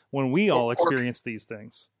 1980s when we all experienced these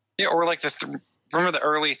things. Yeah, or like remember the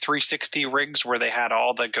early 360 rigs where they had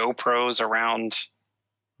all the GoPros around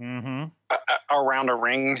around a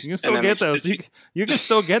ring. You can still get those. You can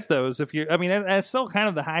still get those if you. I mean, that's still kind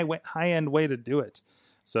of the high end way to do it.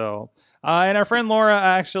 So, and our friend Laura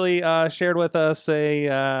actually shared with us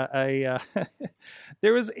a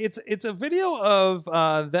it's a video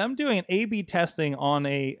of them doing an A/B testing on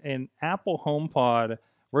an Apple HomePod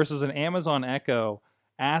versus an Amazon Echo,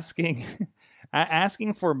 asking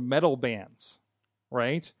for metal bands,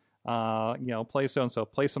 right? Play so and so,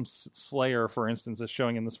 play some Slayer, for instance, is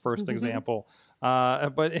showing in this first example.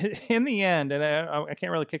 But in the end, and I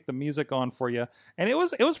can't really kick the music on for you, and it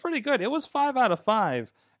was pretty good. It was 5 out of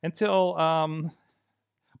 5 until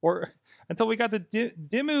we got the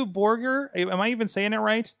Dimmu Borgir. Am I even saying it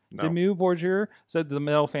right? No. Dimmu Borgir said the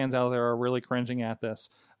metal fans out there are really cringing at this.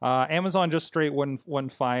 Amazon just straight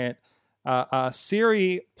wouldn't fight it.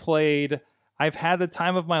 Siri played "I've Had the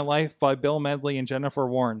Time of My Life" by Bill Medley and Jennifer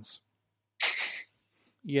Warnes.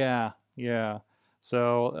 Yeah.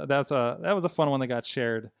 So that was a fun one that got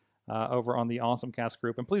shared over on the AwesomeCast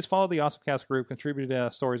group. And please follow the AwesomeCast group.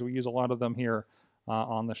 Contributed stories. We use a lot of them here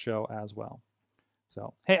on the show as well.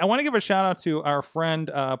 So, hey, I want to give a shout out to our friend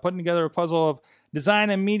putting together a puzzle of design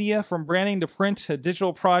and media, from branding to print to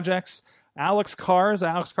digital projects, Alex Cars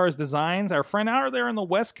Designs, our friend out there on the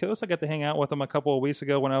West Coast. I got to hang out with him a couple of weeks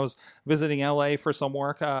ago when I was visiting LA for some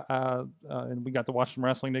work, and we got to watch some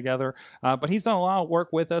wrestling together. But he's done a lot of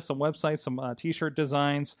work with us, some websites, some t-shirt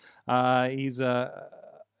designs. He's he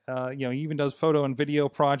even does photo and video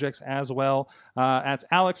projects as well. That's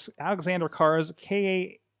Alexander Cars,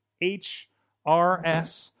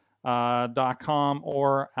 KAHRS.com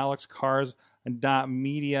or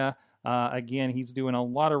alexcars.media. Again, he's doing a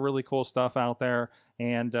lot of really cool stuff out there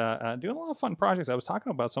and doing a lot of fun projects. I was talking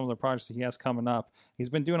about some of the projects that he has coming up. He's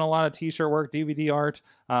been doing a lot of t-shirt work, DVD art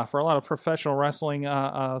for a lot of professional wrestling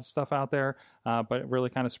stuff out there, but really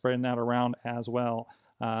kind of spreading that around as well.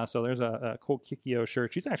 So there's a cool Kikyo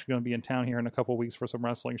shirt. She's actually going to be in town here in a couple of weeks for some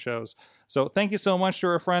wrestling shows. So thank you so much to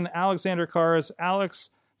our friend Alexander Cars,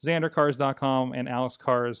 alexandercars.com and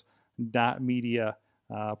alexcars.media.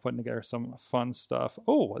 Putting together some fun stuff.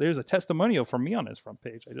 Oh, there's a testimonial from me on his front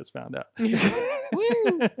page. I just found out.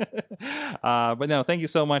 But no, thank you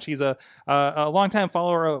so much. He's a longtime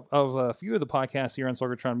follower of a few of the podcasts here on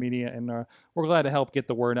Sorgatron Media, and we're glad to help get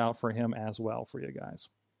the word out for him as well for you guys.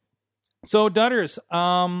 So, Dutters,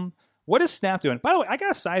 what is Snap doing? By the way, I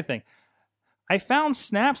got a side thing. I found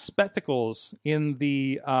Snap spectacles in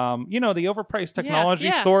the the overpriced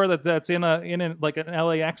technology store that's in like an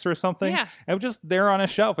LAX or something. Yeah. It was just there on a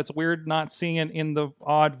shelf. It's weird not seeing it in the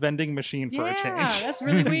odd vending machine for a change. Yeah, that's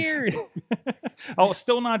really weird. Oh,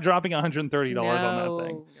 still not dropping $130 on that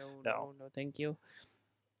thing. No, thank you.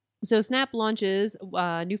 So Snap launches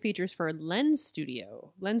new features for Lens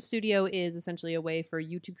Studio. Lens Studio is essentially a way for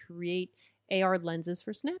you to create AR lenses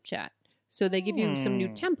for Snapchat. So they give you some new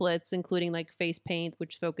templates, including like face paint,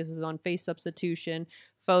 which focuses on face substitution,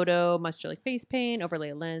 photo, muster like face paint,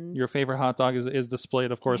 overlay a lens. Your favorite hot dog is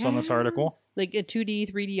displayed, of course, on this article. Like a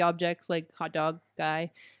 2D, 3D objects like hot dog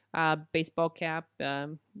guy, baseball cap,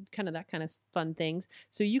 kind of that kind of fun things.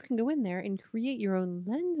 So you can go in there and create your own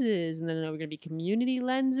lenses. And then there are going to be community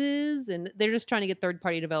lenses. And they're just trying to get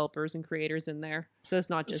third-party developers and creators in there. So it's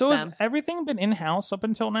not just them. So has everything been in-house up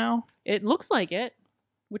until now? It looks like it.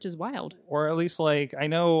 Which is wild. Or at least, like, I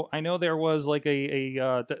know there was like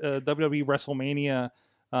a WWE WrestleMania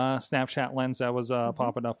Snapchat lens that was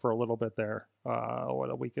popping up for a little bit there,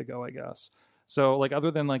 a week ago, I guess. So, like,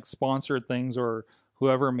 other than like sponsored things or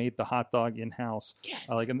whoever made the hot dog in house, yes.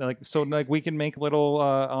 So we can make little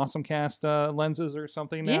AwesomeCast lenses or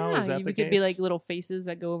something now. Is that the we case? Could be like little faces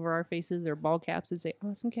that go over our faces or ball caps that say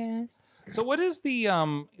AwesomeCast. So, what is the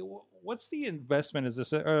what's the investment? Is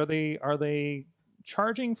this are they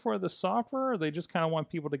charging for the software, or they just kind of want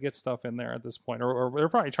people to get stuff in there at this point, or they're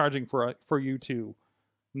probably charging for you to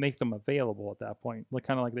make them available at that point, like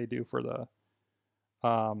kind of like they do for the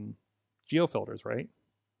geofilters, right?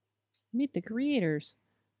 Meet the creators.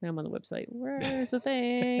 Now I'm on the website. Where's the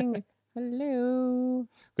thing? Hello.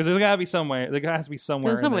 Because there's got to be some way. There has to be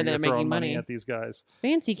somewhere in there they're you're throwing making money at these guys.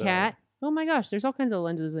 Fancy Cat. Oh my gosh, there's all kinds of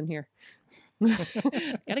lenses in here.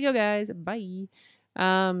 Gotta go, guys. Bye.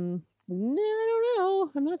 No, I don't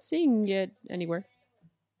know. I'm not seeing it anywhere.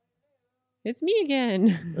 It's me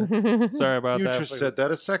again. Sorry about you that. You just said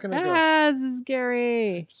that a second ago. This is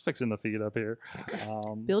scary. Just fixing the feed up here.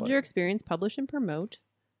 Build your experience, publish and promote.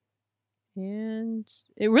 And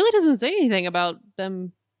it really doesn't say anything about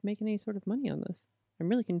them making any sort of money on this. I'm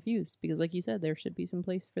really confused because, like you said, there should be some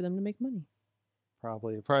place for them to make money.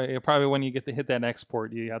 Probably when you get to hit that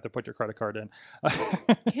export, you have to put your credit card in.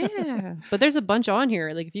 Yeah, but there's a bunch on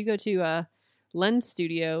here. Like if you go to Lens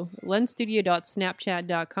Studio,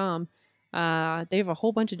 lensstudio.snapchat.com, they have a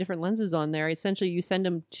whole bunch of different lenses on there. Essentially, you send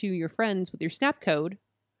them to your friends with your Snap code,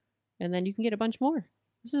 and then you can get a bunch more.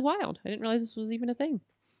 This is wild. I didn't realize this was even a thing.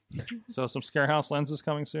 So some Scarehouse lenses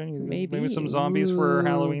coming soon. Maybe. Some zombies for Ooh.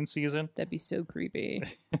 Halloween season. That'd be so creepy.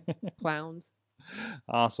 Clowns.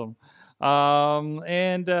 Awesome.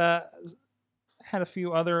 And had a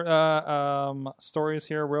few other stories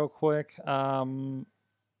here real quick.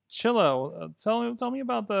 Chillo, tell me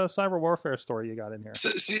about the cyber warfare story you got in here.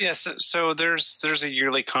 So there's a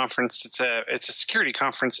yearly conference. It's a security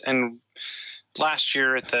conference, and last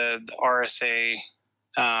year at the RSA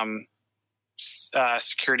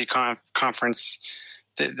security conference,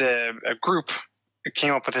 a group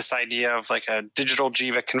came up with this idea of like a digital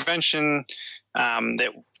Jiva convention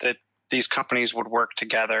that these companies would work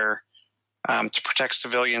together to protect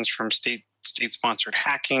civilians from state-sponsored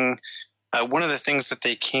hacking. One of the things that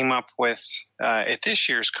they came up with at this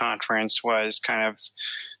year's conference was kind of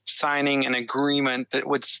signing an agreement that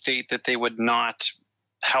would state that they would not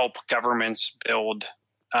help governments build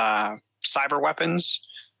cyber weapons.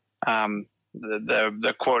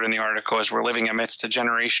 The quote in the article is, "We're living amidst a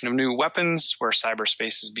generation of new weapons where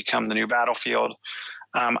cyberspace has become the new battlefield."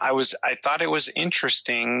 I thought it was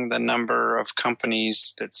interesting the number of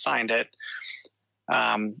companies that signed it.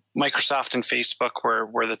 Microsoft and Facebook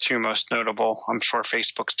were the two most notable. I'm sure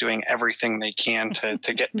Facebook's doing everything they can to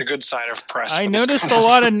get the good side of press. I noticed a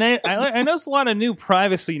lot of I noticed a lot of new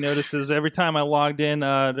privacy notices every time I logged in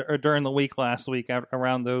or during the week last week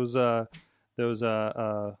around those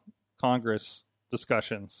Congress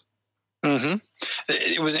discussions. Mm-hmm.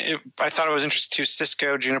 I thought it was interesting too.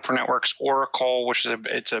 Cisco, Juniper Networks, Oracle, which is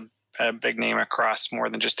a big name across more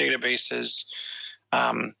than just databases.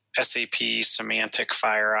 SAP, Symantec,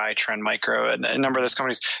 FireEye, Trend Micro, and a number of those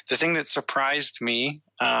companies. The thing that surprised me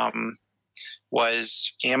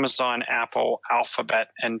was Amazon, Apple, Alphabet,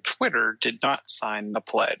 and Twitter did not sign the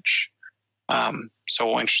pledge.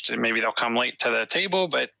 So interested, maybe they'll come late to the table,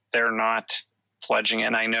 but they're not pledging.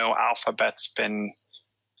 And I know Alphabet's been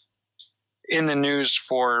in the news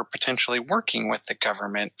for potentially working with the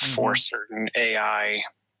government for certain AI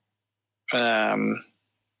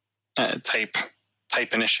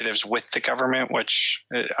type initiatives with the government, which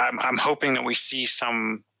I'm hoping that we see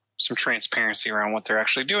some transparency around what they're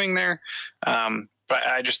actually doing there. But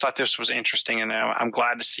I just thought this was interesting, and I'm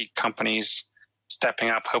glad to see companies stepping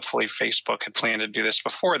up. Hopefully Facebook had planned to do this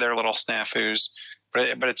before their little snafus, but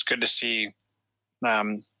it's good to see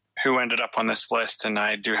who ended up on this list, and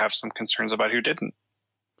I do have some concerns about who didn't.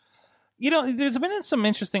 There's been some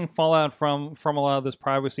interesting fallout from a lot of this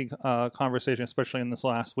privacy conversation, especially in this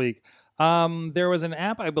last week. There was an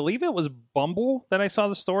app, I believe it was Bumble, that I saw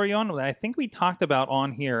the story on, that I think we talked about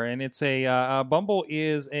on here, and it's Bumble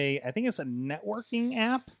is I think it's a networking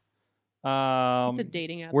app. It's a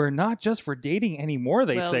dating app. We're not just for dating anymore,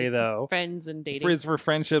 they say, though. Friends and dating. For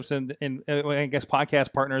friendships and I guess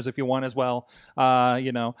podcast partners if you want as well.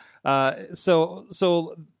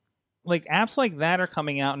 So like apps like that are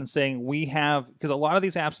coming out and saying we have, because a lot of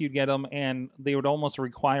these apps you'd get them and they would almost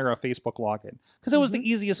require a Facebook login because it was the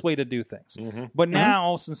easiest way to do things. But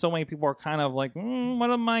now, since so many people are kind of like, what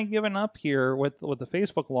am I giving up here with the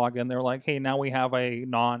Facebook login? They're like, hey, now we have a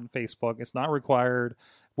non-Facebook. It's not required,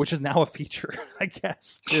 which is now a feature, I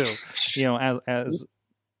guess, too. As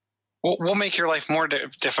we'll make your life more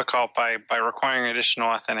difficult by requiring additional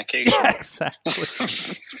authentication. Yeah,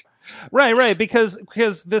 exactly. Right, because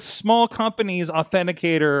this small company's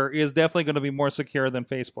authenticator is definitely going to be more secure than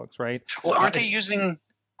Facebook's, right? Well, aren't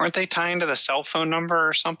they tying to the cell phone number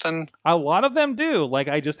or something? A lot of them do. Like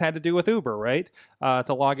I just had to do with Uber, right?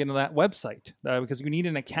 To log into that website because you need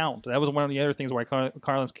an account. That was one of the other things where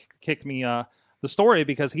Carlin's kicked me the story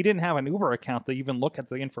because he didn't have an Uber account to even look at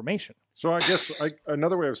the information. So I guess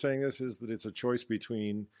another way of saying this is that it's a choice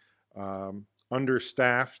between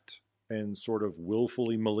understaffed and sort of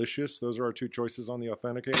willfully malicious. Those are our two choices on the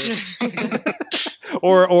authenticator.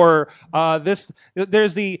 or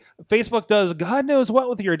there's the Facebook does God knows what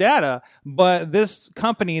with your data, but this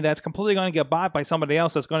company that's completely going to get bought by somebody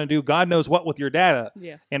else that's going to do God knows what with your data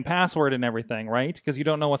and password and everything, right? Because you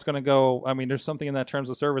don't know what's going to go. I mean, there's something in that terms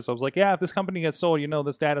of service. I was like, yeah, if this company gets sold,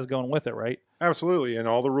 this data is going with it, right? Absolutely, and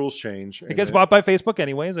all the rules change. It gets bought by Facebook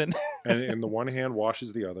anyways, and and the one hand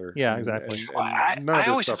washes the other. Yeah, exactly. I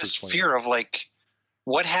always have this fear of like,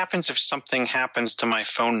 what happens if something happens to my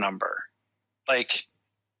phone number? Like,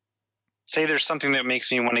 say there's something that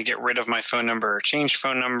makes me want to get rid of my phone number or change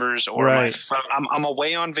phone numbers, or right. I'm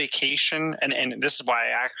away on vacation, and this is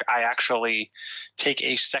why I actually take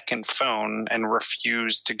a second phone and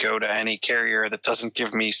refuse to go to any carrier that doesn't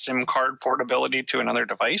give me SIM card portability to another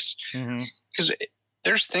device. Because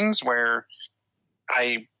there's things where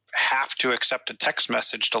I have to accept a text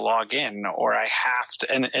message to log in, or I have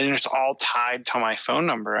to, and it's all tied to my phone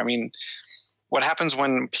number. I mean, what happens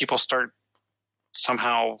when people start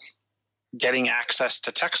somehow getting access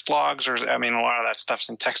to text logs, or I mean, a lot of that stuff's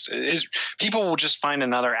in text. People will just find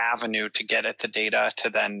another avenue to get at the data to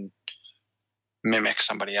then mimic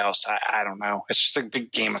somebody else. I don't know. It's just a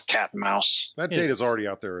big game of cat and mouse. That data's already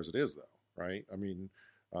out there as it is, though, right? I mean,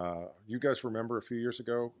 you guys remember a few years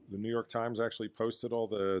ago, the New York Times actually posted all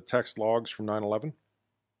the text logs from 9/11?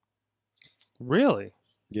 Really?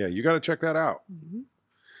 Yeah, you got to check that out.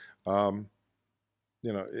 Mm-hmm.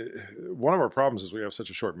 One of our problems is we have such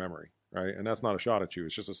a short memory, right? And that's not a shot at you.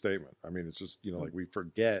 It's just a statement. I mean, it's just, like we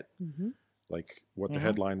forget like what the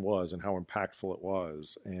headline was and how impactful it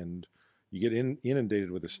was. And you get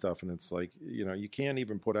inundated with this stuff, and it's like, you can't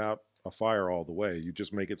even put out a fire all the way. You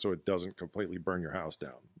just make it so it doesn't completely burn your house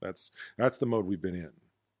down. That's the mode we've been in.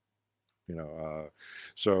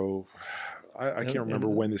 So I can't remember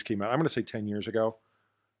when this came out. I'm going to say 10 years ago,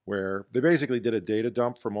 where they basically did a data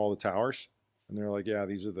dump from all the towers, and they're like, yeah,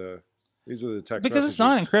 these are the text because messages. it's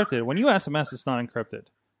not encrypted. When you SMS, it's not encrypted.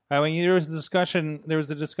 I mean, there was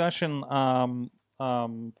a discussion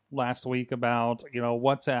last week about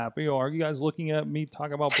WhatsApp. Are you guys looking at me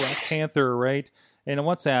talking about Black Panther, right? In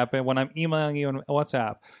WhatsApp, and when I'm emailing you on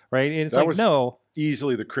WhatsApp, right? It's that like, was no.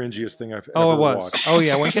 Easily the cringiest thing I've Oh, ever it was. watched. Oh,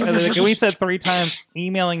 yeah. When we said 3 times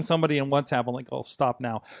emailing somebody in WhatsApp, I'm like, oh, stop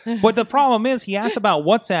now. But the problem is, he asked about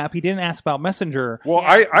WhatsApp. He didn't ask about Messenger. Well,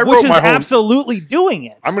 Yeah. I which wrote is my whole... absolutely doing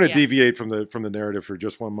it. I'm going to Yeah. deviate from the narrative for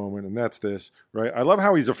just one moment, and that's this, right? I love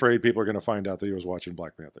how he's afraid people are going to find out that he was watching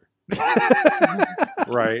Black Panther.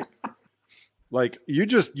 Right? Like,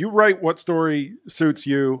 you write what story suits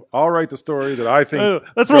you. I'll write the story that I think. Oh,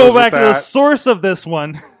 let's goes roll with back to the that. source of this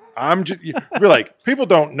one. We're like, people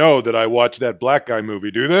don't know that I watched that black guy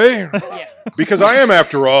movie, do they? Yeah. Because I am,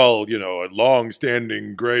 after all, a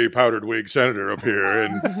long-standing gray powdered wig senator up here,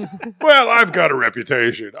 and well, I've got a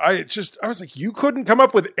reputation. I was like, you couldn't come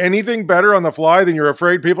up with anything better on the fly than you're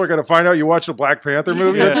afraid people are going to find out you watched a Black Panther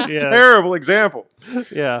movie. Yeah, That's a yeah. terrible example.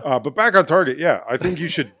 Yeah. But back on target, yeah, I think you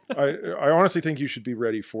should. I honestly think you should be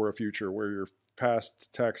ready for a future where your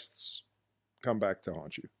past texts come back to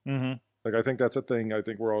haunt you. Mm-hmm. Like, I think that's a thing. I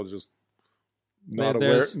think we're all just not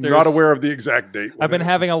There's- not aware of the exact date. I've been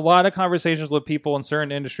having a lot of conversations with people in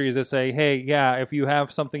certain industries that say, hey, yeah, if you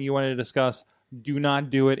have something you want to discuss, do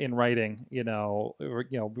not do it in writing,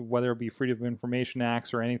 whether it be Freedom of Information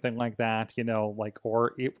Acts or anything like that,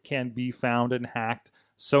 or it can be found and hacked.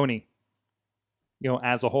 Sony,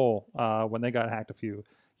 as a whole, when they got hacked a few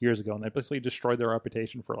years ago, and they basically destroyed their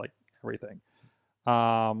reputation for everything.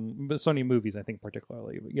 But Sony movies, I think,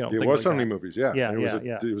 particularly, it things was like Sony that. movies, yeah. Yeah, And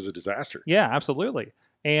it was a disaster. Yeah, absolutely.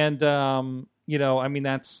 And I mean,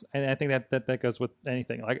 and I think that goes with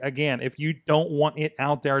anything. Like, again, if you don't want it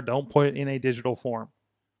out there, don't put it in a digital form.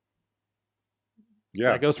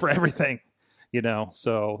 Yeah, That goes for everything.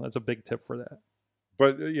 So that's a big tip for that.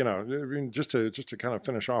 but I mean, just to kind of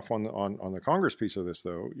finish off on the Congress piece of this,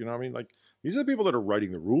 though, I mean, like, these are the people that are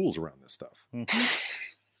writing the rules around this stuff. Mm-hmm.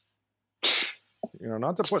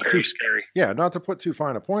 Not to It's put very scary. not to put too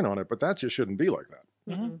fine a point on it, but that just shouldn't be like that.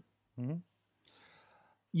 Mm-hmm.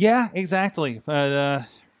 Yeah, exactly. But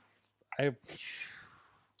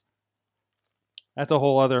that's a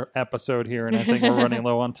whole other episode here, and I think we're running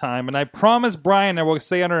low on time. And I promise Brian I will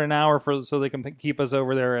stay under an hour so they can keep us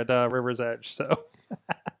over there at River's Edge. So,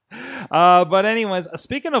 but anyways,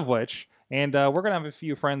 speaking of which, and we're going to have a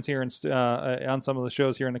few friends here on some of the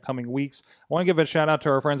shows here in the coming weeks. I want to give a shout out to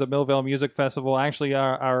our friends at Millvale Music Festival. Actually,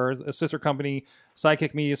 our sister company,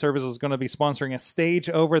 Sidekick Media Services, is going to be sponsoring a stage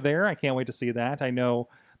over there. I can't wait to see that. I know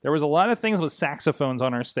there was a lot of things with saxophones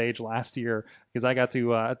on our stage last year because I got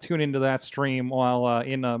to tune into that stream while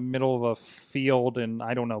in the middle of a field in,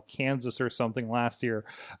 I don't know, Kansas or something last year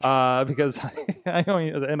because I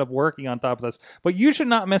only end up working on top of this. But you should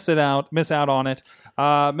not miss out on it.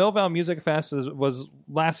 Millvale Music Fest was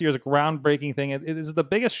last year's groundbreaking thing. It is the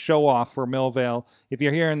biggest show off for Millvale. If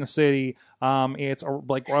you're here in the city, it's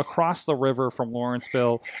like across the river from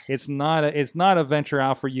Lawrenceville. It's not a venture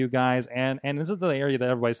out for you guys, and this is the area that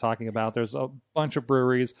everybody's talking about. There's a bunch of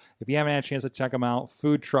breweries. If you haven't had a chance to check them out,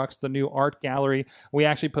 food trucks, the new art gallery. We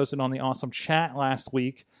actually posted on the awesome chat last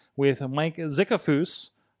week with Mike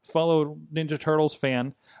Zickafoos, fellow Ninja Turtles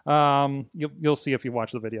fan. You'll see if you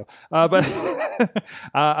watch the video, but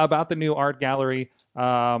about the new art gallery.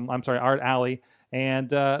 Art alley.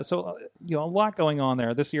 And so a lot going on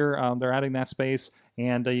there. This year, they're adding that space,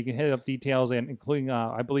 and you can hit up details, and including,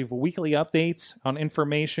 I believe, weekly updates on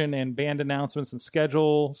information and band announcements and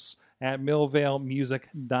schedules at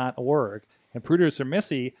millvalemusic.org. And producer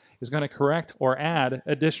Missy is going to correct or add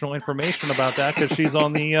additional information about that because she's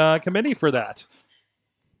on the committee for that.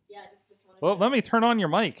 Yeah, just wanted Well, let me turn on your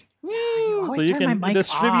mic You always so you turn my can mic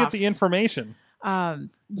distribute off. the information.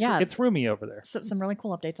 Yeah, It's roomy over there. so, some really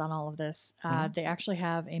cool updates on all of this. They actually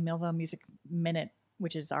have a Millville Music Minute,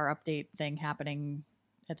 which is our update thing happening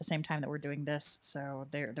at the same time that we're doing this. So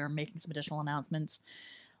they're making some additional announcements,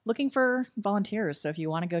 looking for volunteers. So if you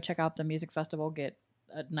want to go check out the music festival, get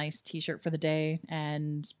a nice T-shirt for the day,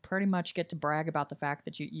 and pretty much get to brag about the fact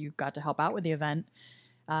that you got to help out with the event,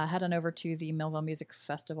 head on over to the Millville Music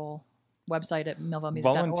Festival website at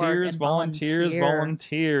millvillemusic.org.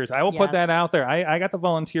 Volunteers. I will put that Yes. out there. I got to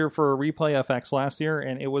volunteer for Replay FX last year,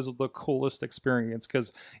 and it was the coolest experience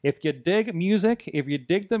because if you dig music, if you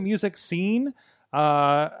dig the music scene,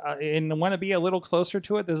 and want to be a little closer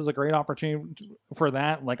to it, this is a great opportunity for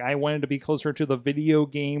that. Like, I wanted to be closer to the video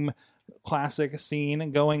game classic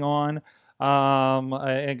scene going on.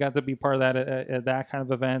 I got to be part of that at that kind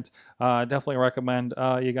of event. Definitely recommend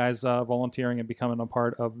you guys volunteering and becoming a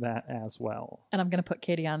part of that as well. And I'm going to put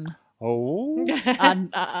Katie on Oh, on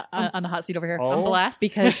the hot seat over here. Oh. On blast.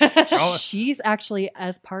 Because she's actually,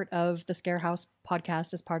 as part of the Scare House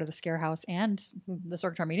podcast, as part of the Scare House and the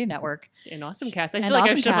Sorgatron Media Network, An awesome cast. I An feel like I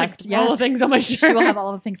awesome should have cast, like all the yes. things on my shirt. she will have all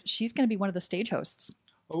of the things. She's going to be one of the stage hosts.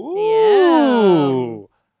 ooh,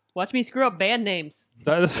 Watch me screw up band names.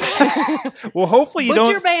 that is. Well, hopefully you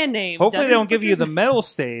Butcher don't. band name. Hopefully they Douglas don't give you Butcher- the metal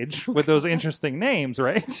stage with those interesting names,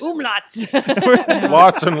 right? Umlauts.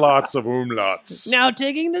 Lots and lots of umlauts. Now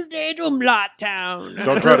taking the stage, Umlaut Town.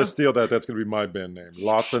 Don't try to steal that. That's going to be my band name.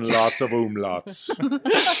 Lots and lots of umlauts.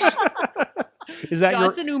 Is that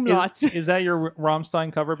Dots your and umlauts. Is that your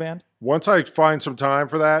Rammstein cover band? Once I find some time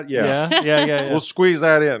for that, Yeah. we'll squeeze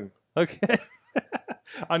that in. Okay.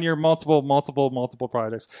 On your multiple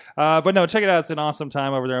projects. But no, check it out. It's an awesome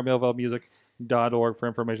time over there at millvillemusic.org for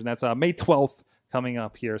information. That's May 12th coming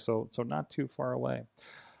up here, so not too far away.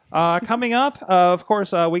 Coming up, of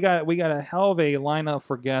course, we got a hell of a lineup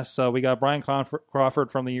for guests. We got Brian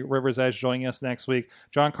Crawford from the River's Edge joining us next week.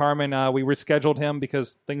 John Carmen, we rescheduled him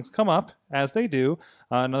because things come up as they do.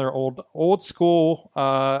 Another old school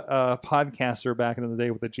podcaster back in the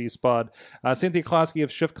day with the G Spud. Cynthia Klodsky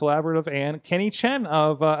of Shift Collaborative and Kenny Chen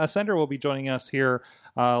of Ascender will be joining us here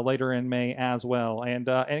later in May as well.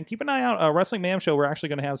 And keep an eye out. Wrestling Mayhem Show, we're actually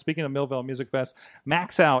going to have, speaking of Millville Music Fest,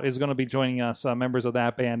 Max Out is going to be joining us, members of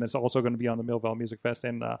that band. It's also going to be on the Millville Music Fest.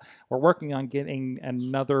 And we're working on getting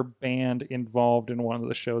another band involved in one of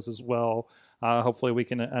the shows as well. Hopefully we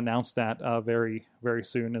can announce that very, very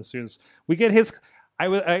soon. As soon as we get his,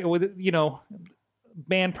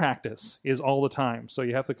 band practice is all the time. So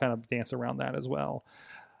you have to kind of dance around that as well.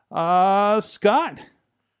 Scott,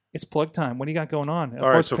 it's plug time. What do you got going on? Of All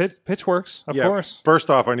right, course, so- Pitchworks, of Yeah, course. First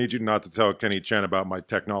off, I need you not to tell Kenny Chen about my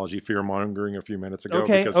technology fear mongering a few minutes ago.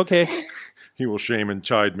 Okay, because okay. he will shame and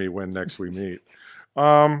chide me when next we meet.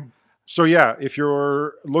 So yeah, if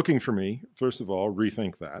you're looking for me, first of all,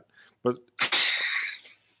 rethink that. But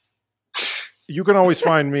you can always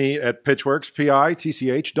find me at Pitchworks,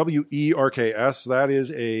 PITCHWERKS. That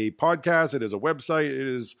is a podcast. It is a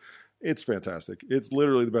website. It's fantastic. It's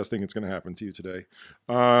literally the best thing that's going to happen to you today.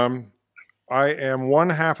 I am one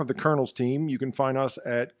half of the Colonel's team. You can find us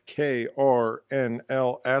at krnls.co.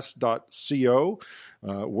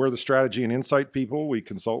 We're the strategy and insight people. We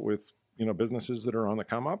consult with businesses that are on the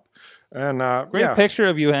come up. And Great picture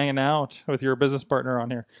of you hanging out with your business partner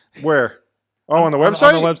on here. Where? Oh, on the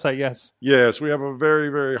website? On the website, yes. Yes, we have a very,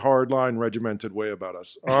 very hard line, regimented way about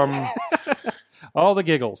us. All the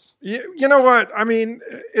giggles. You know what? I mean,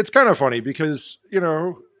 it's kind of funny because,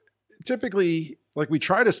 typically, like, we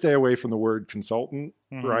try to stay away from the word consultant,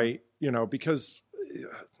 Mhm. right? Because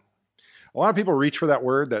a lot of people reach for that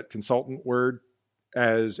word, that consultant word,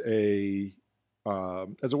 as a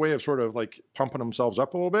way of sort of like pumping themselves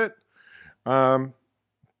up a little bit.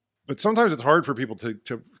 But sometimes it's hard for people to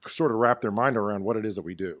sort of wrap their mind around what it is that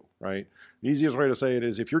we do, right? The easiest way to say it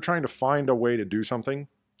is if you're trying to find a way to do something,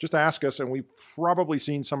 just ask us, and we've probably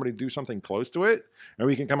seen somebody do something close to it, and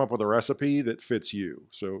we can come up with a recipe that fits you.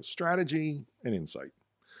 So strategy and insight.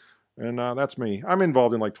 And that's me. I'm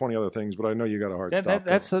involved in like 20 other things, but I know you got a hard stop.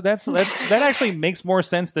 That actually makes more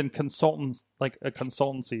sense than consultants, like a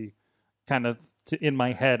consultancy kind of in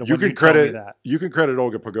my head. You when can tell me credit that. you can credit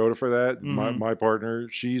Olga Pagoda for that. Mhm. My partner,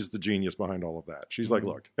 she's the genius behind all of that. She's like, Mhm.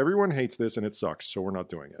 look, everyone hates this and it sucks, so we're not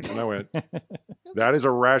doing it. And I went, that is a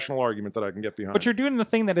rational argument that I can get behind. But you're doing the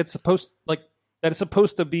thing that it's supposed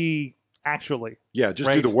to be actually. Yeah, just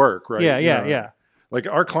do right? the work, right? Yeah, You yeah, know, yeah. Like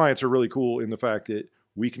our clients are really cool in the fact that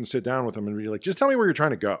we can sit down with them and be like, just tell me where you're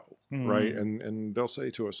trying to go, Mhm. right? And they'll say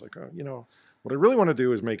to us like, What I really want to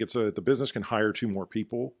do is make it so that the business can hire 2 more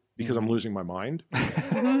people because I'm losing my mind.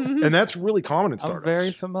 And that's really common in startups. I'm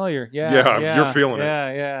very familiar. Yeah, you're feeling it.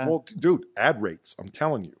 Yeah. Well, dude, ad rates, I'm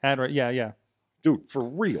telling you. Yeah. Dude, for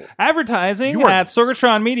real. Advertising at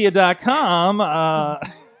sorgatronmedia.com.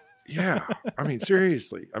 Yeah. I mean,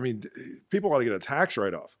 seriously. I mean, people ought to get a tax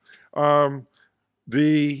write-off.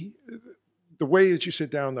 The way that you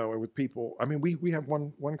sit down, though, with people, I mean, we have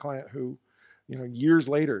one client who, years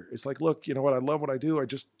later, it's like, look, you know what? I love what I do.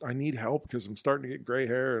 I need help because I'm starting to get gray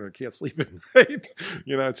hair and I can't sleep at night.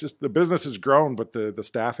 It's just the business has grown, but the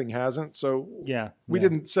staffing hasn't. So we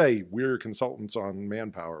didn't say we're consultants on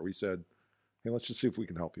manpower. We said, hey, let's just see if we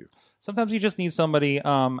can help you. Sometimes you just need somebody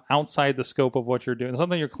outside the scope of what you're doing.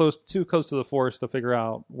 Sometimes you're too close to the forest to figure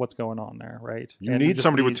out what's going on there, right? You need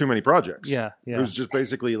somebody with too many projects. Yeah. Who's just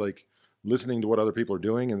basically like listening to what other people are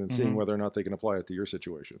doing and then seeing whether or not they can apply it to your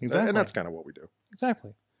situation. Exactly. And that's kind of what we do.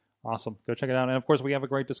 Exactly. Awesome. Go check it out. And of course, we have a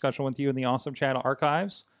great discussion with you in the Awesome Chat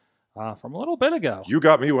archives from a little bit ago. You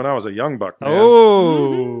got me when I was a young buck, man.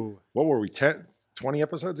 Oh. What were we, 10, 20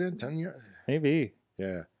 episodes in? 10 years? Maybe.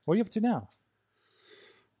 Yeah. What are you up to now?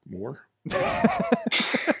 More.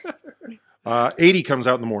 80 comes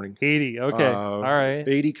out in the morning. 80. Okay. All right.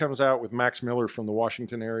 80 comes out with Max Miller from the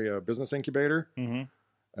Washington Area Business Incubator. Mm-hmm.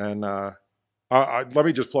 And let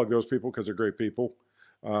me just plug those people because they're great people.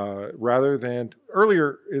 Rather than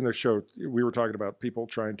earlier in the show, we were talking about people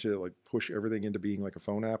trying to like push everything into being like a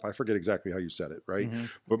phone app. I forget exactly how you said it, right? Mm-hmm.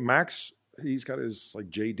 But Max, he's got his like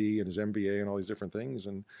JD and his MBA and all these different things.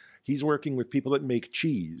 And he's working with people that make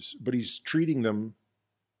cheese, but he's treating them.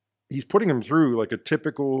 He's putting them through like a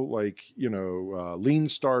typical, lean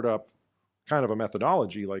startup kind of a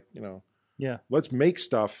methodology. Like, let's make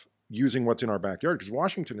stuff using what's in our backyard because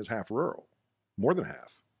Washington is half rural, more than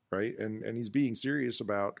half, right? And he's being serious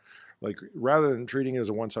about like rather than treating it as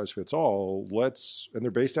a one size fits all, and they're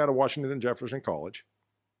based out of Washington and Jefferson College,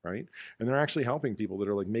 right? And they're actually helping people that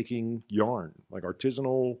are like making yarn, like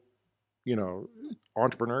artisanal,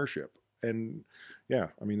 entrepreneurship. And yeah,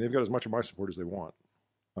 I mean, they've got as much of my support as they want.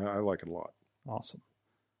 I like it a lot.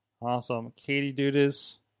 Awesome. Katie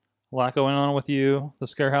Dudas, a lot going on with you. The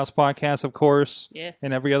Scarehouse podcast, of course. Yes.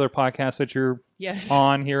 And every other podcast that you're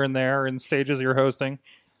on here and there and stages you're hosting.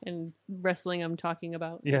 And wrestling I'm talking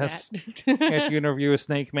about. Yes. Yes, you interview a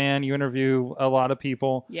Snake Man. You interview a lot of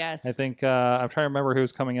people. Yes. I think, I'm trying to remember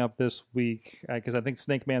who's coming up this week because I think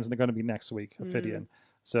Snake Man's going to be next week, Ophidian.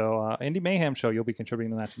 So, Indie Mayhem Show, you'll be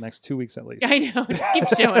contributing to that the next 2 weeks at least. I know. Just keep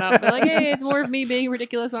showing up. Like, hey, it's more of me being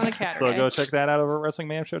ridiculous on a cat. So go check that out over at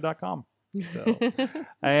WrestlingMayhemShow.com. So.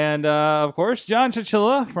 And, of course, John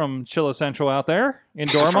Chichilla from Chilla Central out there in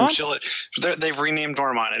Dormont. They've renamed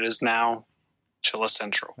Dormont. It is now Chilla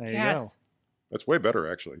Central. There you go. That's way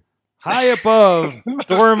better, actually. High above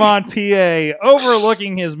Dormont, PA,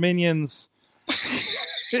 overlooking his minions,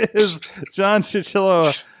 is John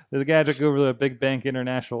Chichilla. The guy took over the Big Bank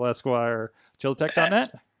International Esquire.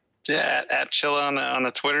 Chillatech.net? Yeah, at Chilla on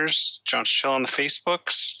the Twitters, John Chilla on the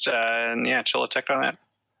Facebooks, and Chillatech.net.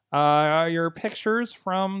 Are your pictures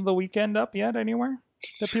from the weekend up yet anywhere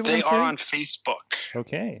that people They can see? are on Facebook.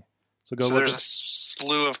 Okay. So there's a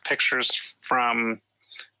slew of pictures from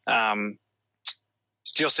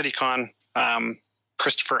Steel City Con.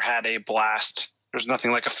 Christopher had a blast. There's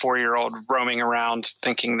nothing like a 4-year-old roaming around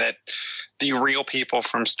thinking that the real people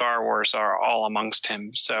from Star Wars are all amongst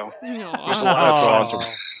him. So that's awesome.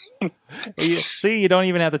 See, you don't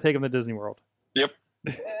even have to take him to Disney World. Yep.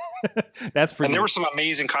 That's pretty. And there were some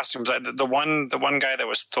amazing costumes. The one guy that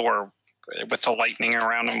was Thor with the lightning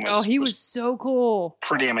around him was so cool.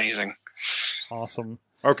 Pretty amazing. Awesome.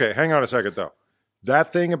 Okay, hang on a second though.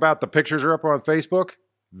 That thing about the pictures are up on Facebook,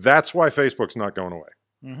 that's why Facebook's not going away.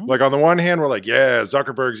 Mm-hmm. Like on the one hand, we're like, yeah,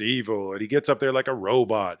 Zuckerberg's evil, and he gets up there like a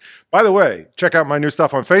robot. By the way, check out my new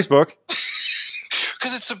stuff on Facebook.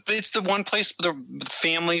 Because it's the one place where the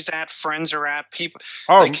families at, friends are at, people.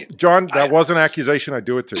 Oh, like, John, that was an accusation. I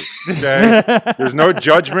do it too. Okay, there's no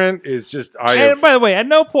judgment. It's just And by the way, at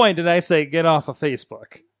no point did I say get off of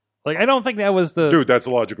Facebook. Like, I don't think that was the... Dude, that's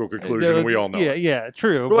a logical conclusion, and we all know it. Yeah,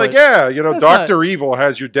 true. We're like, Dr. Evil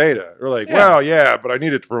has your data. We're like, but I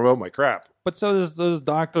need it to promote my crap. But so does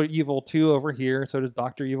Dr. Evil 2 over here, so does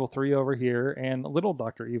Dr. Evil 3 over here, and little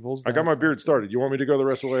Dr. Evils. I got my beard started. You want me to go the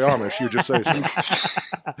rest of the way Amish? You just say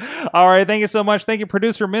so. All right, thank you so much. Thank you,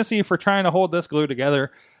 Producer Missy, for trying to hold this glue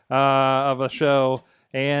together of a show.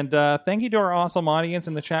 And thank you to our awesome audience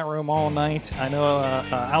in the chat room all night. I know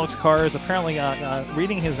Alex Carr is apparently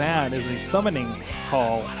reading his ad is a summoning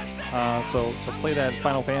call. So play that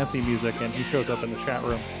Final Fantasy music, and he shows up in the chat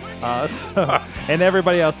room. And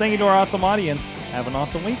everybody else, thank you to our awesome audience. Have an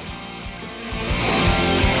awesome week.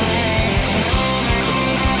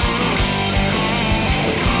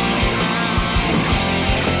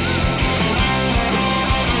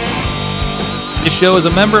 This show is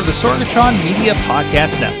a member of the Sorgatron Media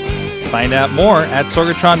Podcast Network. Find out more at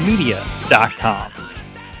sorgatronmedia.com.